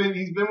he's been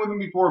with them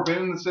before,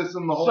 been in the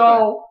system the whole time.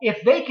 So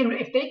if they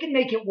can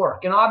make it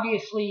work, and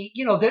obviously,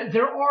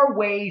 there are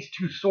ways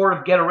to sort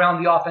of get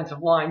around the offensive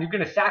line. You're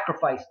going to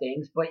sacrifice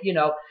things, but you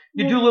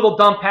do little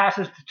dump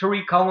passes to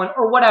Tariq Cohen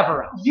or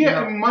whatever else.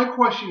 Yeah, and my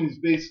question is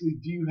basically,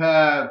 do you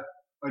have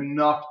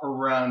enough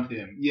around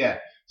him? Yeah.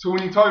 So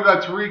when you talk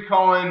about Tariq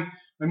Cohen,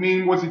 I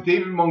mean, was it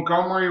David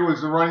Montgomery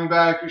was the running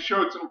back who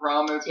showed some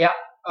promise? Yeah.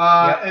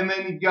 And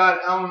then you got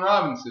Allen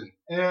Robinson.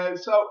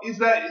 So is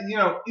that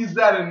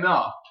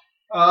enough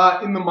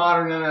in the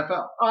modern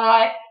NFL?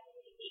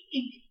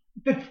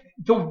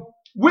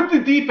 With the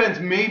defense,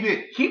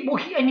 maybe.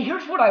 And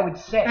here's what I would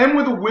say. And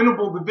with a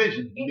winnable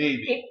division,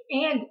 maybe.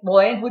 And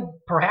with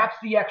perhaps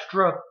the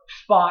extra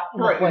spot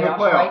in the playoffs,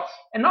 right?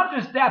 And not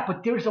just that,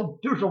 but there's a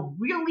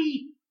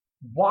really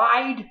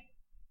wide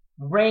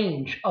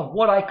range of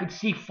what I could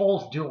see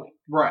Foles doing.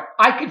 Right.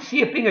 I could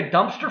see it being a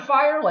dumpster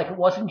fire like it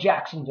was in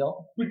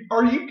Jacksonville. But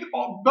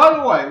by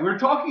the way, we're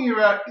talking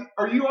about,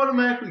 are you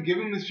automatically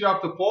giving this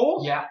job to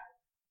Foles? Yeah.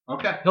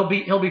 Okay. He'll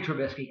be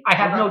Trubisky. I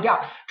have no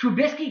doubt.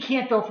 Trubisky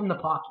can't throw from the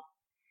pocket.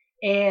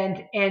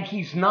 And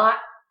he's not,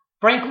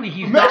 frankly,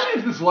 Imagine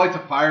if this lights a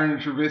fire in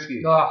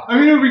Trubisky. I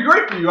mean, it would be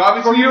great for you.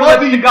 Obviously, you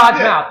love to God's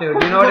mouth,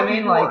 dude. You know what I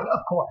mean? Like, of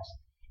course.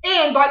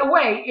 And by the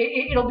way,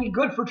 it'll be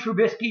good for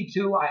Trubisky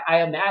too.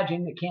 I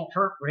imagine it can't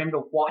hurt for him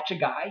to watch a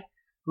guy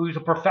who's a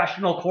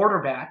professional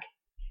quarterback.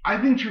 I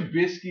think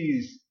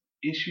Trubisky's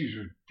issues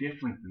are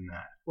different than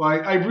that.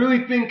 Like, I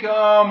really think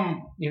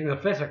the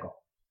physical.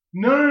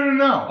 No.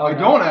 Oh, I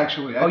don't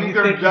actually. I think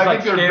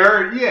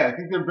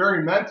they're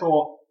very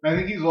mental. I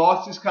think he's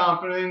lost his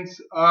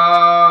confidence.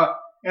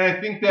 And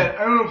I think that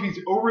I don't know if he's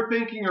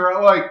overthinking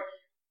or like.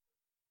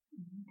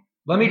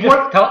 Let me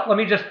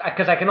just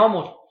because I can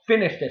almost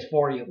finish this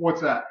for you.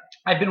 What's that?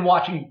 I've been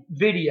watching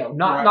video,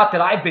 not that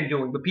I've been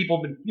doing, but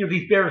people have been,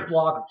 these Bears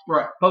bloggers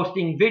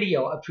posting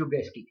video of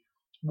Trubisky.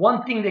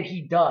 One thing that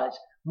he does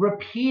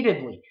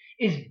repeatedly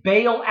is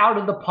bail out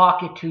of the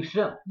pocket too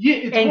soon.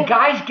 Yeah,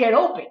 guys get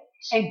open.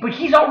 But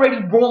he's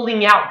already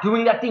rolling out,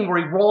 doing that thing where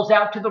he rolls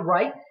out to the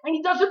right, and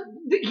he doesn't.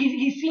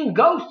 He's seeing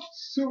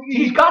ghosts. So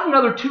he's got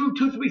another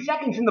 2-3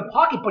 seconds in the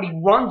pocket, but he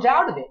runs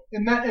out of it.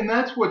 And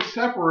that's what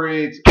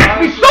separates.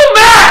 He's so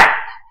mad.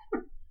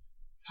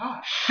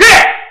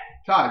 Shit.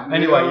 Todd.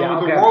 Anyway, with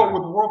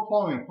the world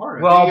falling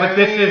apart. Well, but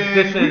this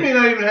is. We may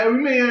not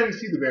even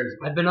see the Bears.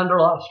 I've been under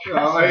a lot of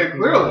stress.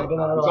 Clearly,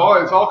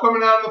 it's all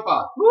coming out of the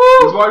pot.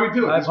 That's why we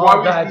do it. That's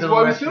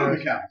why we sit on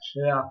the couch.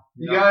 Yeah.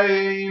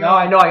 No,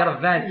 I know. I got to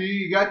vent.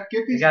 You got to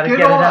get these. Get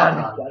it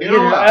out. Get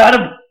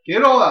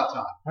it all out,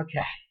 Todd. Okay.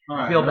 All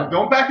right.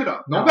 Don't back it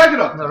up. Don't back it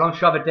up. No, don't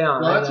shove it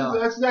down. No,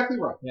 that's exactly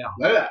right. Yeah.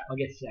 Let it out. I'll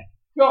get sick.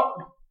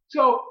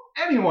 So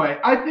anyway,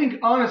 I think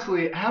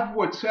honestly,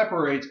 what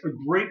separates a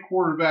great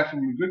quarterback from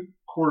a good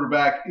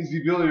quarterback is the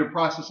ability to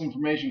process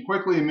information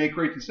quickly and make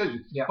great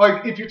decisions. Yeah.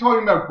 Like if you're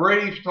talking about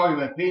Brady, if you're talking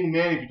about Peyton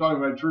Manning, if you're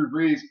talking about Drew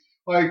Brees,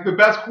 like the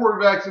best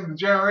quarterbacks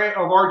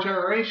of our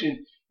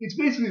generation, it's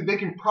basically they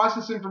can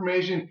process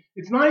information.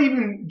 It's not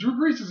even Drew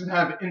Brees doesn't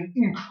have an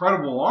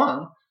incredible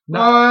arm.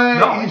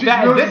 No.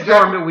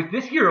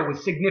 This year it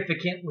was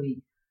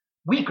significantly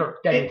weaker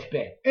than it's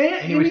been.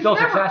 And he was still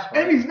successful.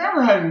 And he's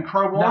never had an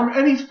incredible arm,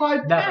 and he's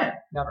 5'10".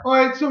 Never. All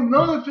right, so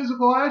none of the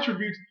physical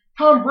attributes.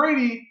 Tom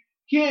Brady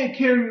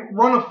can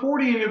run a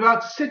 40 in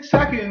about 6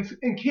 seconds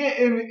and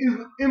is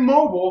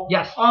immobile.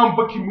 Yes.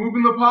 But can move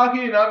in the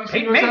pocket and obviously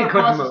Peyton Manning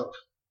couldn't move.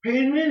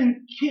 Peyton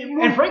Manning can't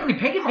move. And frankly,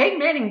 Peyton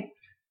Manning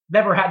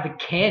never had the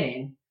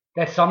cannon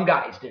that some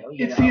guys do.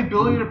 It's the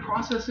ability to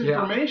process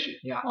information.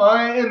 Yeah.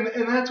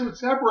 And that's what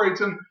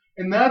separates him.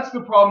 And that's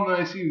the problem that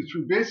I see with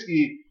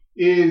Trubisky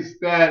is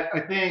that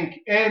I think,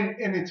 and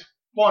it's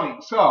funny.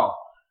 So,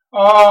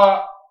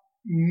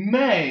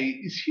 May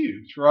is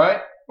huge,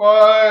 right?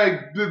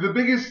 The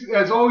biggest,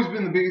 has always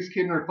been the biggest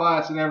kid in her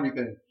class and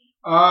everything.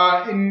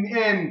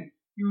 And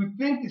you would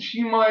think that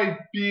she might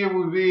be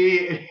able to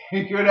be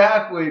a good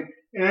athlete.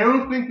 And I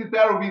don't think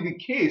that will be the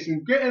case.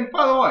 And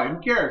by the way, who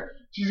cares?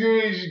 She's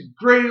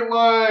great at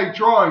like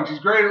drawing. She's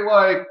great at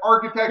like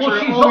architecture. Well,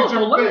 she's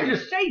also, let me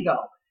just say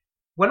though,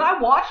 when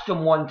I watched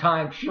them one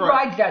time, she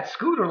rides that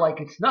scooter like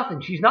it's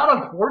nothing. She's not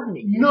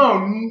uncoordinated.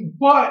 No,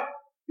 but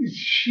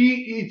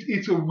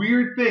it's a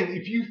weird thing.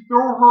 If you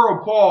throw her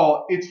a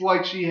ball, it's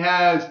like she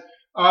has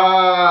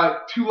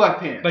two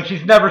left hands. But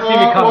she's never seen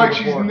it coming like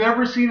before. She's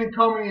never seen it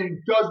coming and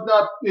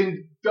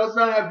does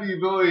not have the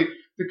ability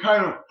to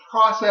kind of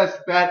process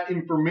that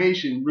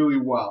information really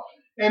well.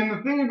 And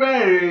the thing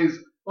about it is,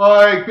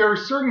 like, there are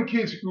certain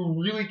kids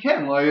who really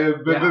can. Like,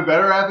 the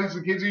better athletes,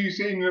 the kids who you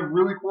see and have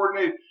really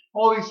coordinated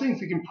all these things,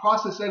 they can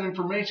process that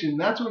information.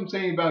 That's what I'm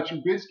saying about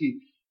Trubisky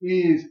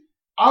is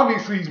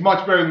obviously he's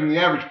much better than the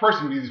average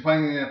person because he's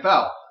playing in the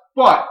NFL.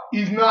 But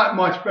he's not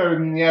much better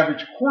than the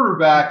average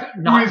quarterback.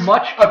 Not who is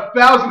much.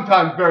 1,000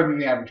 times better than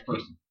the average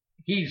person.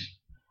 He's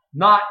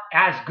not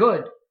as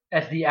good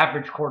as the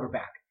average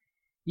quarterback.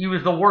 He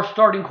was the worst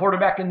starting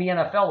quarterback in the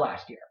NFL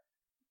last year.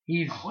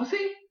 Was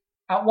he?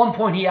 At one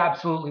point, he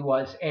absolutely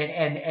was,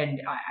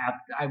 and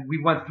we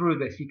went through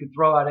this. You could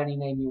throw out any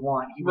name you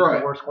want. He was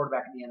the worst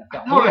quarterback in the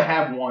NFL. I thought I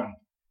had one.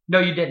 No,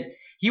 you didn't.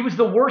 He was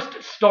the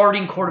worst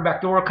starting quarterback.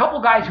 There were a couple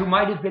guys who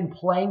might have been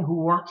playing who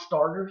weren't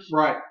starters.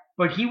 Right.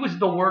 But he was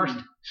the worst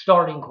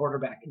starting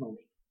quarterback in the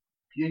league.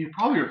 Yeah, you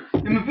probably are.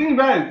 And the thing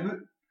about it is,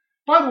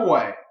 by the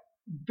way,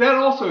 that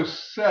also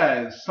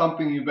says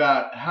something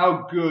about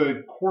how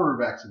good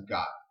quarterbacks have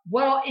got.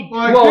 Well, it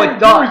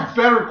does. There's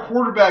better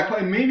quarterback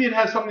play. Maybe it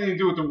has something to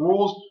do with the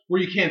rules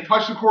where you can't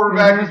touch the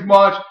quarterback as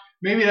much.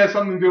 Maybe it has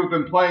something to do with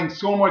them playing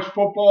so much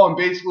football and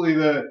basically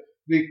the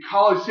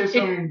college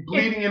system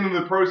bleeding into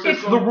the pro system.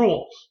 It's the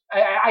rules,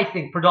 I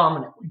think,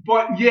 predominantly.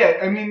 But yeah,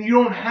 I mean, you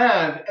don't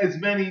have as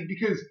many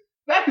because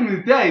back in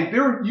the day,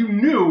 you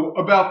knew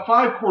about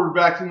 5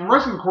 quarterbacks and the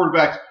rest of the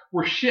quarterbacks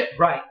were shit.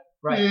 Right.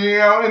 You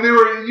know,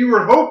 and you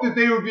would hope that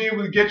they would be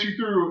able to get you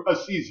through a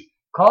season.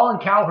 Colin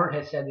Cowherd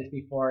has said this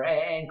before,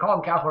 and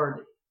Colin Cowherd,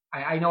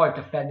 I know I've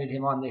defended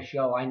him on this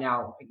show. I'm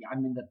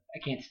in the I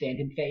can't stand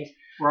him phase.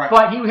 Right.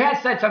 But he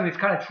has said something that's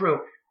kind of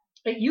true.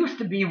 It used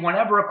to be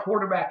whenever a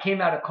quarterback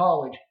came out of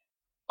college,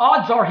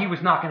 odds are he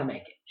was not going to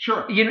make it.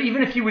 Sure. You know,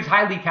 even if he was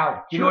highly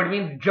touted. You know what I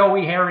mean?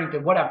 Joey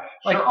Harrington, whatever.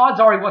 Like odds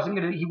are he wasn't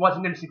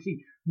going to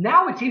succeed.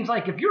 Now it seems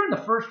like if you're in the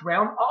first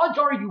round, odds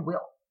are you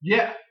will.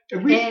 Yeah.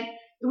 At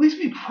least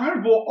be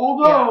credible.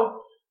 Although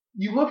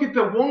you look at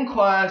the one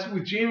class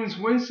with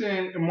Jameis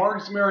Winston and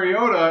Marcus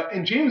Mariota,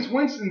 and Jameis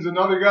Winston's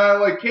another guy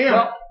like Cam.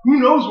 Well, who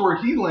knows where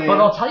he lands?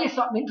 But I'll tell you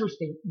something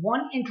interesting.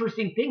 One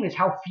interesting thing is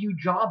how few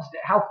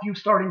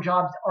starting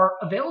jobs are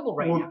available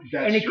right now,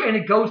 and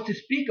it goes to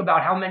speak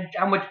about how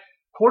much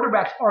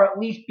quarterbacks are at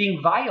least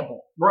being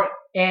viable, right?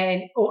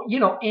 And or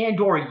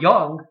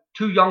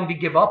too young to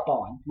give up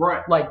on,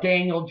 right? Like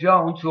Daniel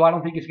Jones, who I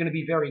don't think is going to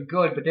be very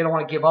good, but they don't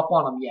want to give up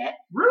on him yet.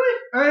 Really?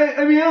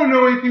 I mean, I don't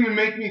know anything to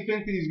make me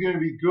think that he's going to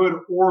be good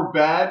or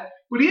bad.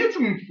 But he had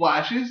some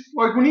flashes.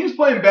 Like, when he was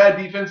playing bad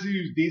defense, he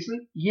was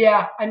decent.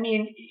 Yeah, I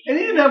mean... And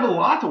he didn't have a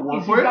lot to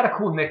work with. He's got a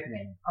cool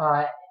nickname.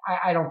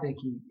 I don't think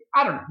he...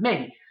 I don't know,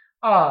 maybe.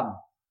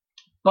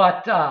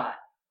 But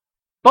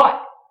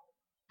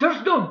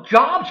there's no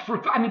jobs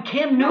for... I mean,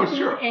 Cam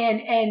Newton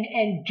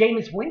and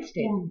Jameis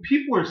Winston. Well,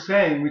 people are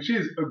saying, which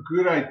is a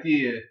good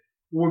idea,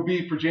 would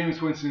be for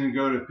Jameis Winston to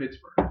go to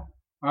Pittsburgh.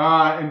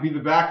 And be the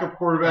backup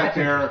quarterback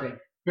there.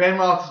 Ben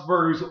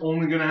Roethlisberger's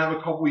only going to have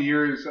a couple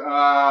years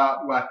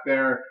left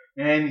there,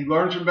 and he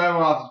learns from Ben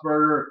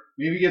Roethlisberger.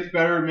 Maybe gets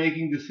better at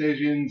making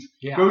decisions.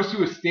 Goes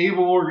to a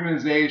stable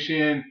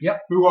organization.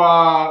 Who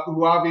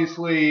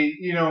obviously,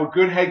 a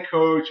good head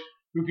coach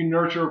who can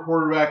nurture a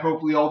quarterback.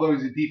 Hopefully, although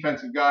he's a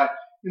defensive guy,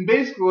 and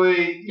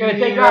basically,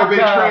 they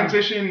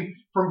transition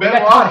from Ben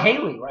Roethlisberger. Todd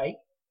Haley, right?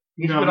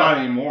 No, not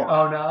anymore.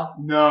 Oh, no?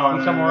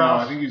 No, somewhere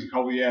else? I think he was a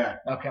couple,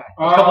 Okay.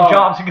 A couple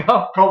jobs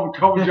ago? Couple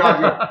jobs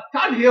ago.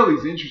 Todd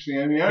Haley's interesting.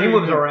 I mean, he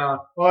moves around.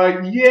 I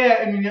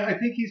mean, I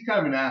think he's kind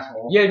of an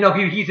asshole. Yeah, no,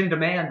 he's in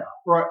demand,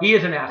 though. Right. He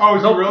is an asshole. Oh,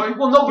 is he really?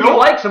 Well, nobody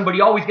likes him, but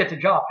he always gets a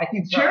job. I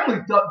think he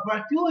generally does, but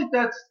I feel like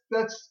that's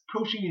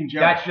coaching in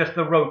general. That's just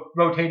the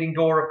rotating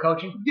door of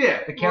coaching?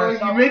 Yeah. The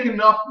carousel? You make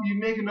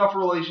enough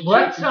relationships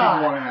and people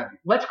want to have you.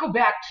 Let's go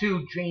back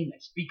to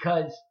Jameis,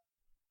 because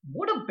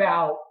what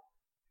about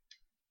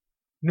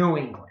New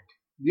England?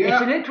 Yeah.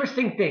 It's an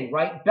interesting thing,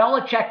 right?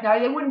 Belichick, now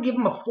they wouldn't give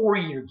him a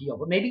 4-year deal,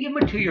 but maybe give him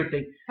a 2-year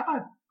thing.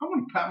 God, I'm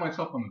going to pat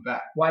myself on the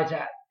back. Why is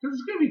that? Because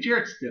it's going to be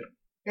Jarrett Stidham.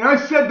 And I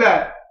said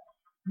that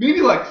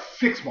Maybe like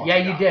 6 months. Yeah,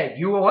 you did.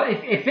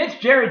 If it's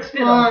Jarrett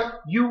Stidham,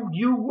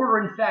 you were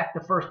in fact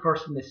the first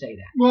person to say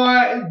that.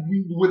 Well,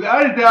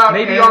 without a doubt.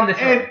 Maybe on this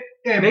one.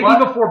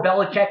 Maybe before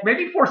Belichick.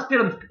 Maybe before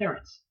Stidham's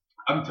parents.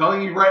 I'm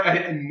telling you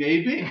right,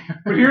 maybe.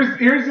 But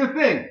here's the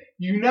thing.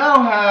 You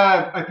now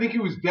have, I think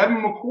it was Devin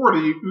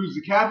McCourty, who's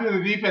the captain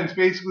of the defense,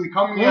 basically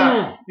coming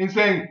out and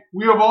saying,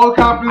 we have all the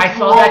confidence in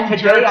the world. I saw that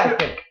today, I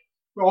think.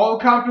 All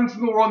the confidence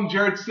in the world in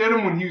Jarrett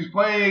Stidham when he was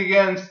playing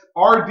against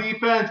our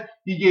defense.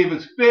 He gave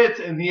us fits,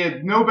 and he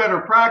had no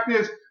better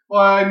practice,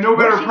 no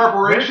better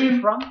preparation. Where's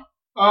he from?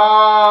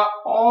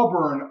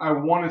 Auburn, I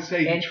want to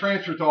say. He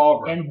transferred to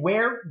Auburn. And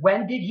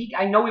when did he?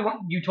 I know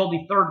you told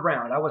me third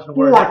round. I wasn't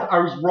aware. Fourth, I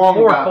was wrong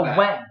about that. But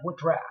when? What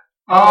draft?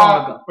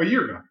 A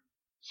year ago.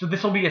 So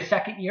this will be a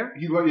second year?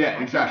 Yeah,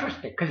 exactly.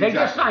 Interesting, because they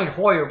just signed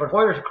Hoyer, but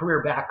Hoyer's a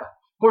career backup.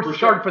 Of course, he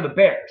started for the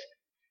Bears.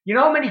 You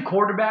know how many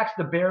quarterbacks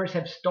the Bears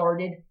have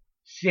started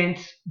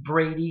since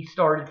Brady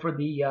started for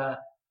the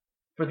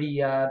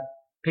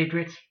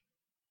Patriots?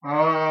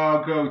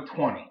 Go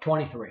 20.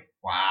 23.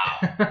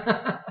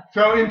 Wow.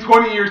 So in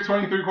 20 years,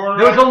 23 quarterbacks?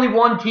 There was only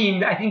one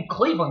team, I think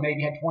Cleveland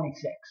maybe had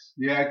 26.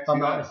 Yeah, if I'm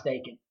not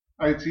mistaken.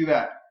 I can see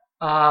that.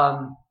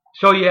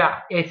 So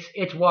yeah,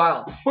 it's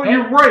wild. But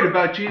you're right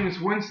about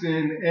Jameis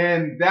Winston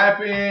and that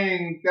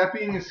being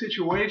a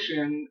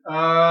situation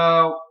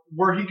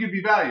where he could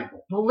be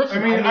valuable. Well,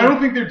 listen, I don't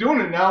think they're doing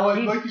it now.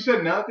 Like you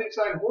said, now that they've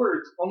signed Hoyer,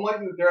 it's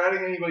unlikely that they're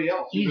adding anybody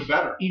else. He's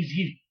better.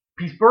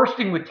 He's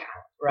bursting with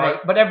talent, right?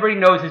 But everybody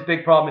knows his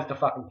big problem is the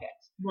fucking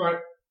Pats. Right.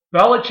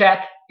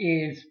 Belichick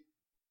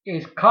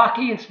is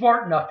cocky and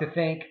smart enough to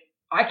think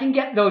I can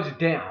get those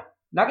down.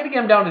 Not going to get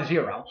them down to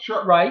 0,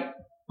 sure, right?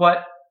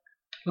 But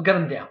we'll get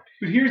them down.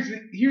 But here's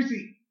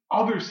the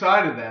other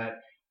side of that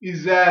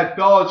is that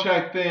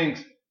Belichick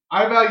thinks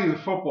I value the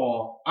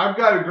football. I've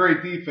got a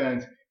great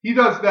defense. He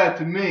does that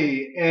to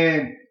me,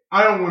 and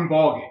I don't win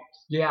ball games.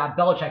 Yeah,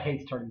 Belichick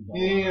hates turning the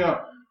ball.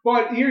 Yeah,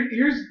 but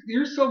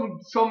here's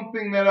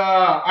something that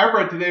I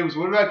read today was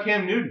what about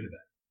Cam Newton today?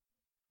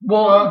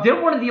 Well,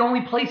 they're one of the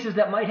only places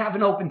that might have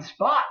an open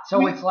spot.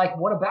 So it's like,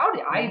 what about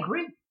it? I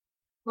agree.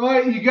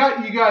 Well, you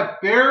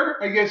got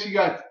there. I guess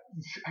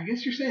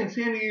you're saying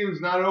San Diego is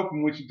not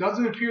open, which it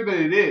doesn't appear that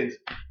it is.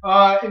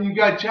 And you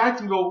got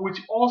Jacksonville,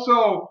 which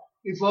also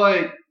is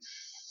like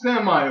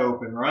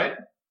semi-open, right?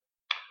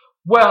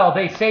 Well,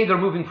 they say they're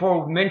moving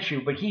forward with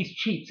Minshew, but he's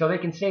cheap, so they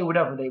can say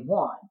whatever they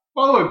want.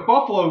 By the way,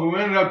 Buffalo, who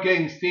ended up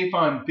getting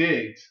Stephon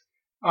Diggs,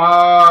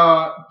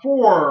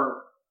 for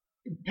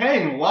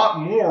paying a lot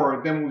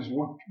more than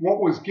what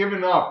was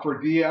given up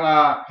for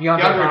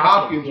DeAndre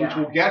Hopkins, which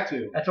we'll get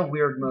to. That's a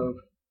weird move.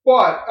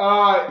 But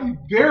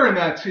they're in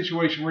that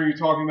situation where you're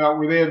talking about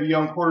where they have a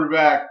young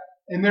quarterback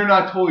and they're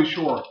not totally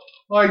sure.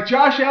 Like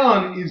Josh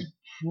Allen is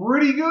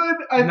pretty good,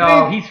 I think.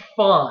 No, he's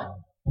fun.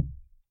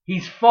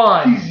 He's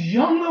fun. He's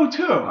young though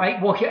too.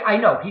 I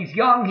know he's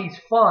young. He's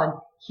fun.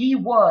 He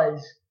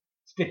was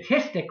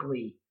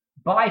statistically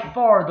by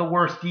far the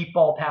worst deep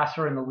ball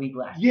passer in the league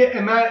last year. Yeah,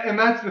 and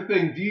that's the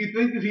thing. Do you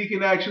think that he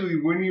can actually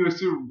win you a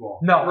Super Bowl?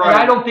 No, right. And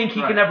I don't think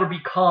he can ever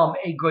become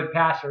a good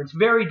passer. It's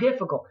very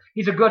difficult.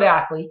 He's a good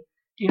athlete.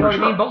 You know what I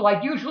mean? But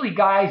like usually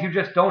guys who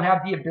just don't have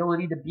the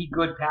ability to be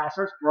good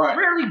passers,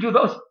 rarely do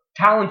those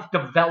talents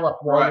develop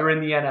while they're in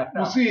the NFL.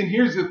 Well, see, and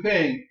here's the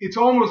thing. It's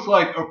almost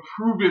like a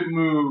prove-it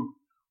move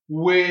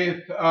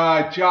with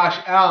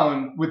Josh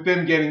Allen with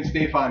them getting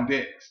Stephon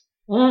Diggs.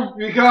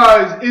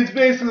 Because it's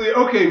basically,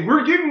 okay,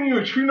 we're giving you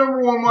a true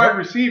number one wide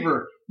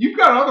receiver. You've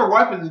got other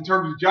weapons in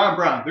terms of John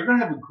Brown. They're going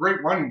to have a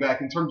great running back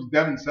in terms of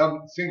Devin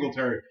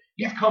Singletary.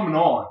 He's coming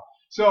on.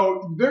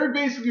 So they're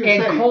basically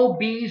saying... And Cole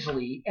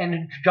Beasley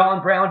and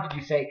John Brown, did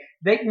you say,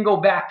 they can go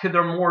back to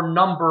their more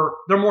normal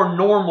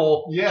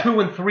 2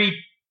 and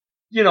 3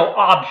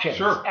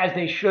 options as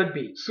they should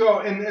be. So,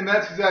 and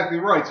that's exactly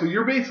right. So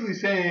you're basically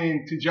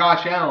saying to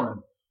Josh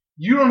Allen,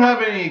 you don't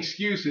have any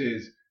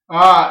excuses.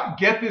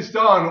 Get this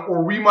done,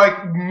 or we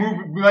might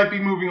be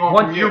moving on.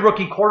 Once your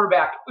rookie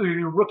contract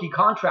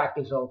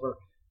is over,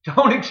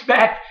 don't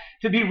expect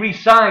to be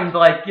re-signed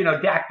like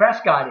Dak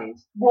Prescott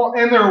is. Well,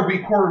 and there will be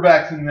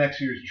quarterbacks in the next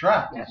year's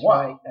draft. That's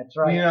right. That's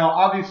right.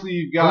 Obviously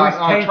you've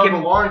got Trevor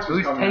Lawrence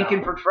who's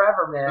tanking for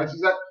Trevor, man. That's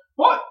exactly.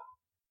 But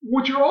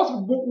what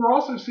we're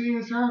also seeing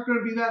is there aren't going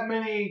to be that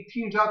many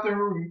teams out there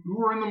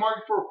who are in the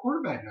market for a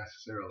quarterback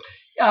necessarily.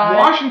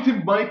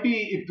 Washington might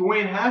be if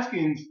Dwayne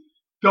Haskins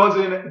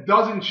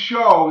doesn't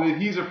show that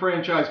he's a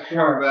franchise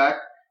quarterback.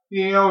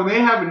 And they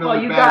have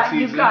another bad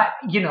season.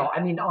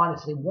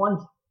 Honestly,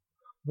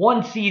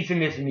 one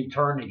season is an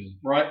eternity,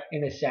 right?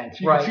 In a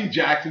sense, you can see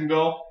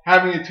Jacksonville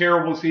having a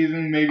terrible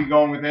season, maybe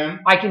going with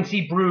him. I can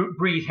see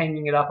Breeze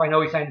hanging it up. I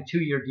know he signed a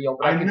 2-year deal,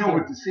 but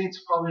but the Saints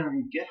are probably not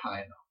going to get high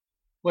enough.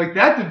 Like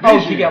that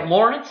division. Oh, to get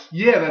Lawrence?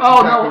 Yeah, that's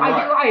exactly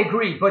right. I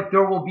agree, but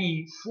there will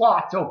be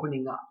slots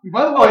opening up.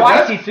 By the way,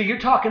 I see. So you're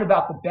talking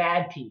about the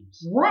bad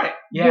teams, right?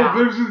 Yeah,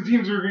 well, those are the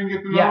teams who are going to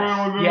get the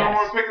number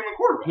one pick in the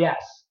quarterback.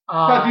 Yes.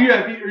 Now, are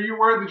you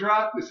aware of the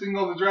draft, the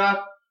single of the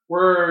draft,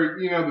 where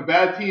the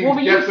bad teams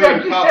get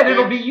the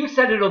top you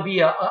said it'll be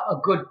a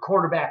good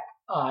quarterback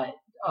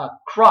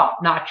crop,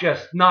 not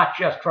just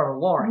Trevor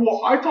Lawrence.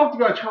 Well, I talked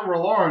about Trevor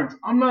Lawrence.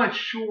 I'm not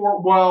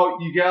sure. Well,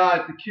 you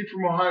got the kid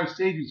from Ohio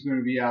State who's going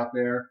to be out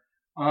there.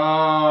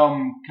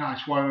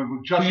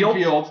 Justin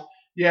Fields.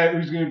 Yeah,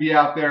 who's going to be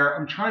out there.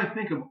 I'm trying to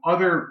think of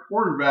other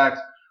quarterbacks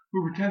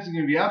who are potentially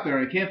going to be out there,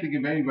 and I can't think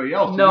of anybody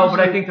else. No, but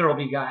I think there will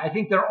be guys. I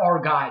think there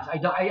are guys.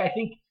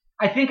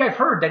 I think I've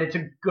heard that it's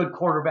a good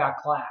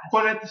quarterback class.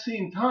 But at the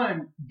same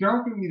time, there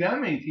aren't going to be that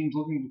many teams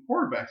looking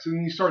for quarterbacks. So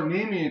when you start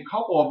naming a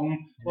couple of them,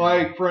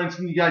 like, for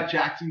instance, you got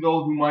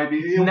Jacksonville who might be...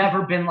 It's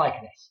never been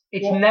like this.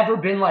 It's never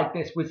been like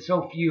this with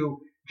so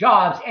few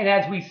jobs. And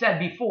as we said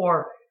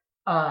before,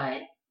 a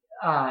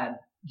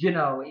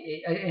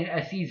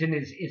season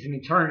is an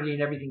eternity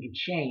and everything can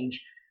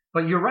change.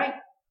 But you're right.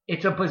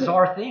 It's a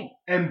bizarre thing.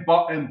 And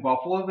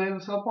Buffalo, they have a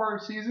subpar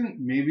season.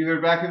 Maybe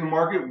they're back in the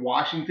market.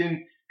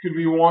 Washington could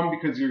be one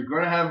because you're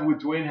going to have with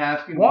Dwayne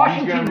Haskins.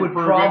 Washington would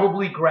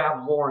probably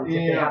grab Lawrence if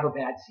they have a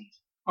bad season.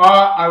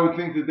 I would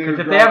think that they would.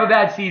 Because if they have a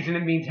bad season,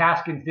 it means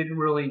Haskins didn't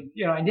really,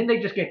 and didn't they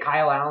just get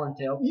Kyle Allen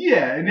too?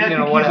 Yeah, and I think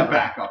he's a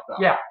backup though.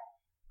 Yeah.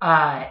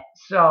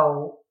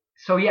 So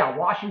yeah,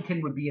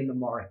 Washington would be in the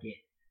market.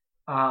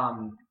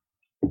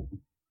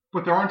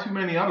 But there aren't too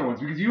many other ones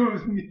because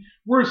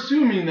we're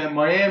assuming that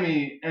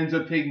Miami ends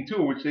up taking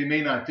two, which they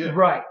may not do.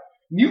 Right.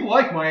 You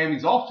like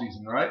Miami's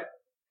offseason, right?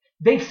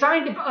 They've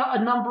signed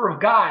a number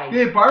of guys. They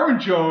have Byron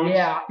Jones.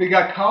 Yeah. They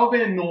got Kyle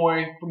Van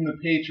Noy from the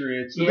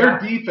Patriots. So their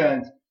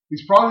defense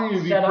is probably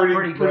going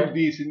to be pretty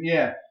decent.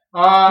 Yeah.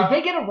 Did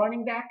they get a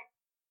running back?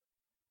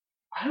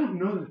 I don't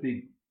know that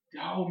they...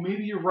 Oh,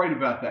 maybe you're right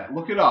about that.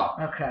 Look it up.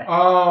 Okay.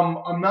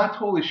 I'm not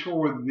totally sure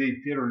whether they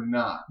did or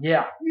not.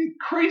 Yeah. The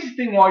crazy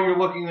thing while you're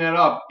looking that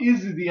up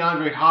is the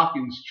DeAndre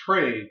Hopkins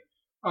trade.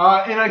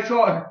 And I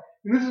saw...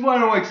 And this is why I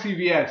don't like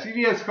CBS.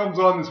 CBS comes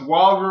on this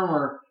wild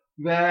rumor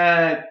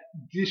that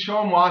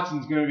Deshaun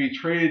Watson's going to be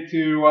traded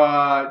to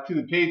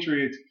the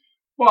Patriots,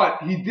 but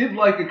he did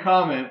like a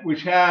comment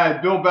which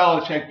had Bill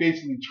Belichick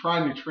basically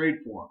trying to trade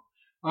for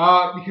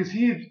him because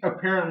he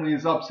apparently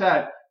is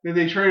upset that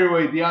they traded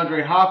away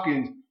DeAndre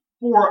Hopkins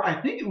for,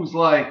 I think it was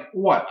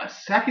a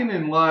second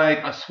and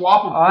a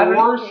swap of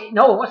fours?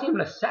 No, it wasn't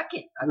even a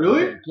second.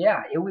 Really?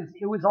 Yeah, it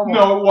was almost...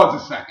 No, it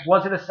was a second.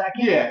 Was it a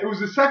second? Yeah, it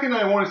was a second,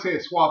 I want to say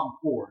a swap of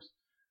fours.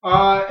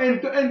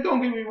 And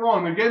don't get me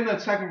wrong, they're getting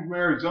that second from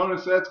Arizona,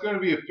 so that's going to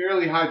be a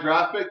fairly high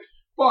draft pick.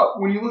 But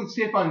when you look at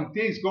Stephon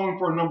Diggs going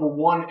for a number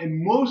one,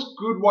 and most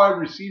good wide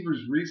receivers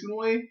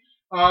recently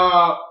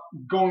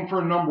going for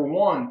a number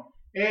one,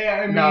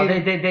 no,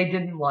 they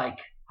didn't like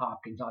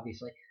Hopkins,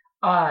 obviously.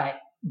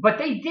 But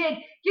they did,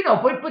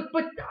 but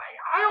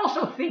I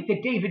also think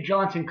that David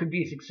Johnson could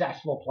be a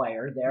successful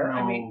player there. No.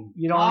 I mean,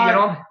 you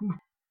don't.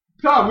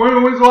 Todd,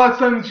 when's the last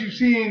time that you've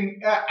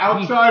seen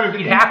outside of...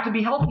 He'd have to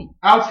be healthy.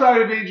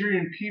 Outside of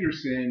Adrian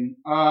Peterson,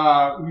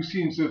 who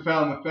seems to have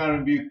found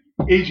the youth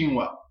aging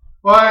well.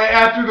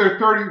 After their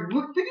 30...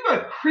 Look, think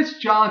about Chris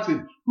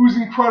Johnson, who's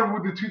incredible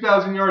with the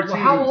 2,000-yard season.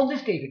 How old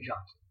is David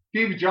Johnson?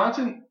 David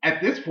Johnson,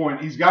 at this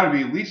point, he's got to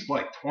be at least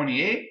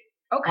 28.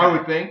 Okay. I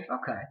would think.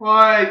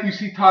 Okay. You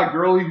see Todd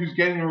Gurley, who's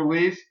getting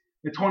released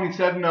at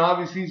 27. Now,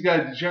 obviously, he's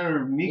got a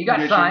degenerative knee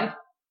condition. He got signed.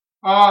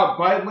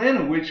 By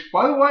Atlanta, which,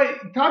 by the way,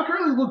 Todd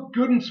Gurley looked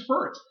good in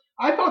spurts.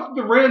 I thought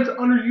that the Rams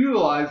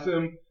underutilized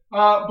him,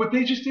 but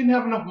they just didn't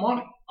have enough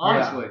money,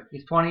 honestly. Yeah,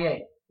 he's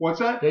 28. What's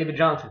that? David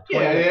Johnson,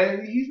 28. Yeah,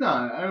 he's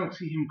not. I don't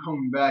see him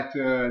coming back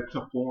to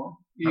form.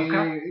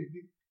 Okay.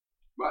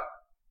 But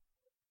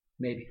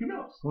maybe. Who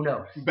knows? Who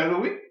knows? Bet of the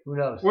week? Who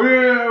knows? What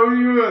are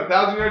you,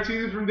 1,000-yard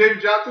season from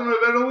David Johnson on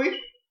a bet of the week?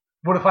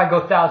 What if I go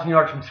 1,000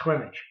 yards from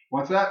scrimmage?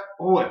 What's that?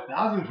 Oh,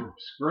 1,000 from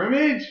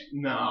scrimmage?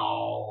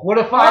 No. What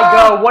if I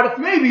go? What if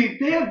maybe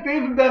they have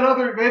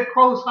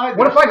Carlos Hyde?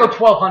 What if I go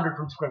 1,200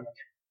 from scrimmage?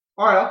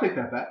 All right, I'll take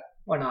that bet.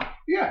 Why not?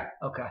 Yeah.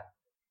 Okay.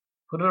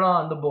 Put it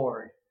on the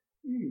board.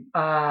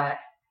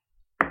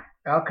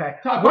 Okay.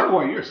 Todd, by the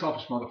way, you're a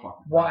selfish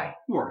motherfucker. Why?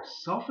 You are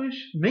selfish.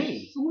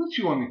 Me? Look at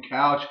you on the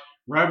couch,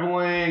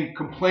 reveling,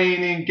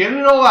 complaining, getting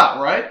it all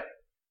out, right?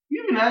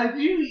 Did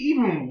you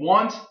even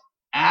once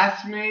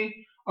ask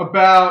me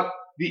about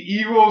the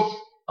Eagles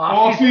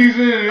all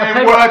season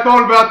and what I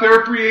thought about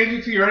their free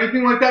agency or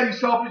anything like that? You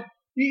selfish.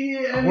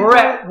 Yeah, we're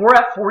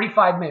at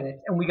 45 minutes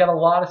and we got a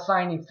lot of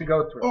signings to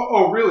go through.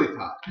 Oh, really,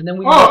 Todd? And then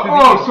we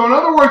so in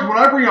other words, when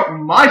I bring up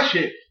my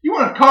shit, you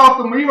want to turn off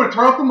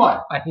the mic.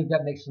 I think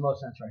that makes the most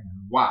sense right now.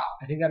 Wow.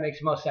 I think that makes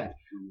the most sense.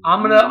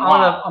 I'm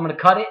gonna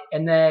cut it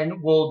and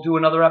then we'll do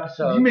another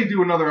episode. You may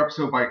do another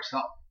episode by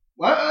yourself.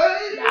 What?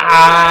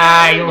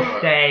 You'll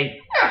stay.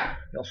 Yeah.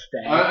 You'll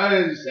stay.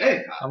 I just say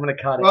it. I'm gonna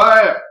cut it.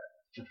 Well,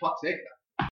 for fuck's sake.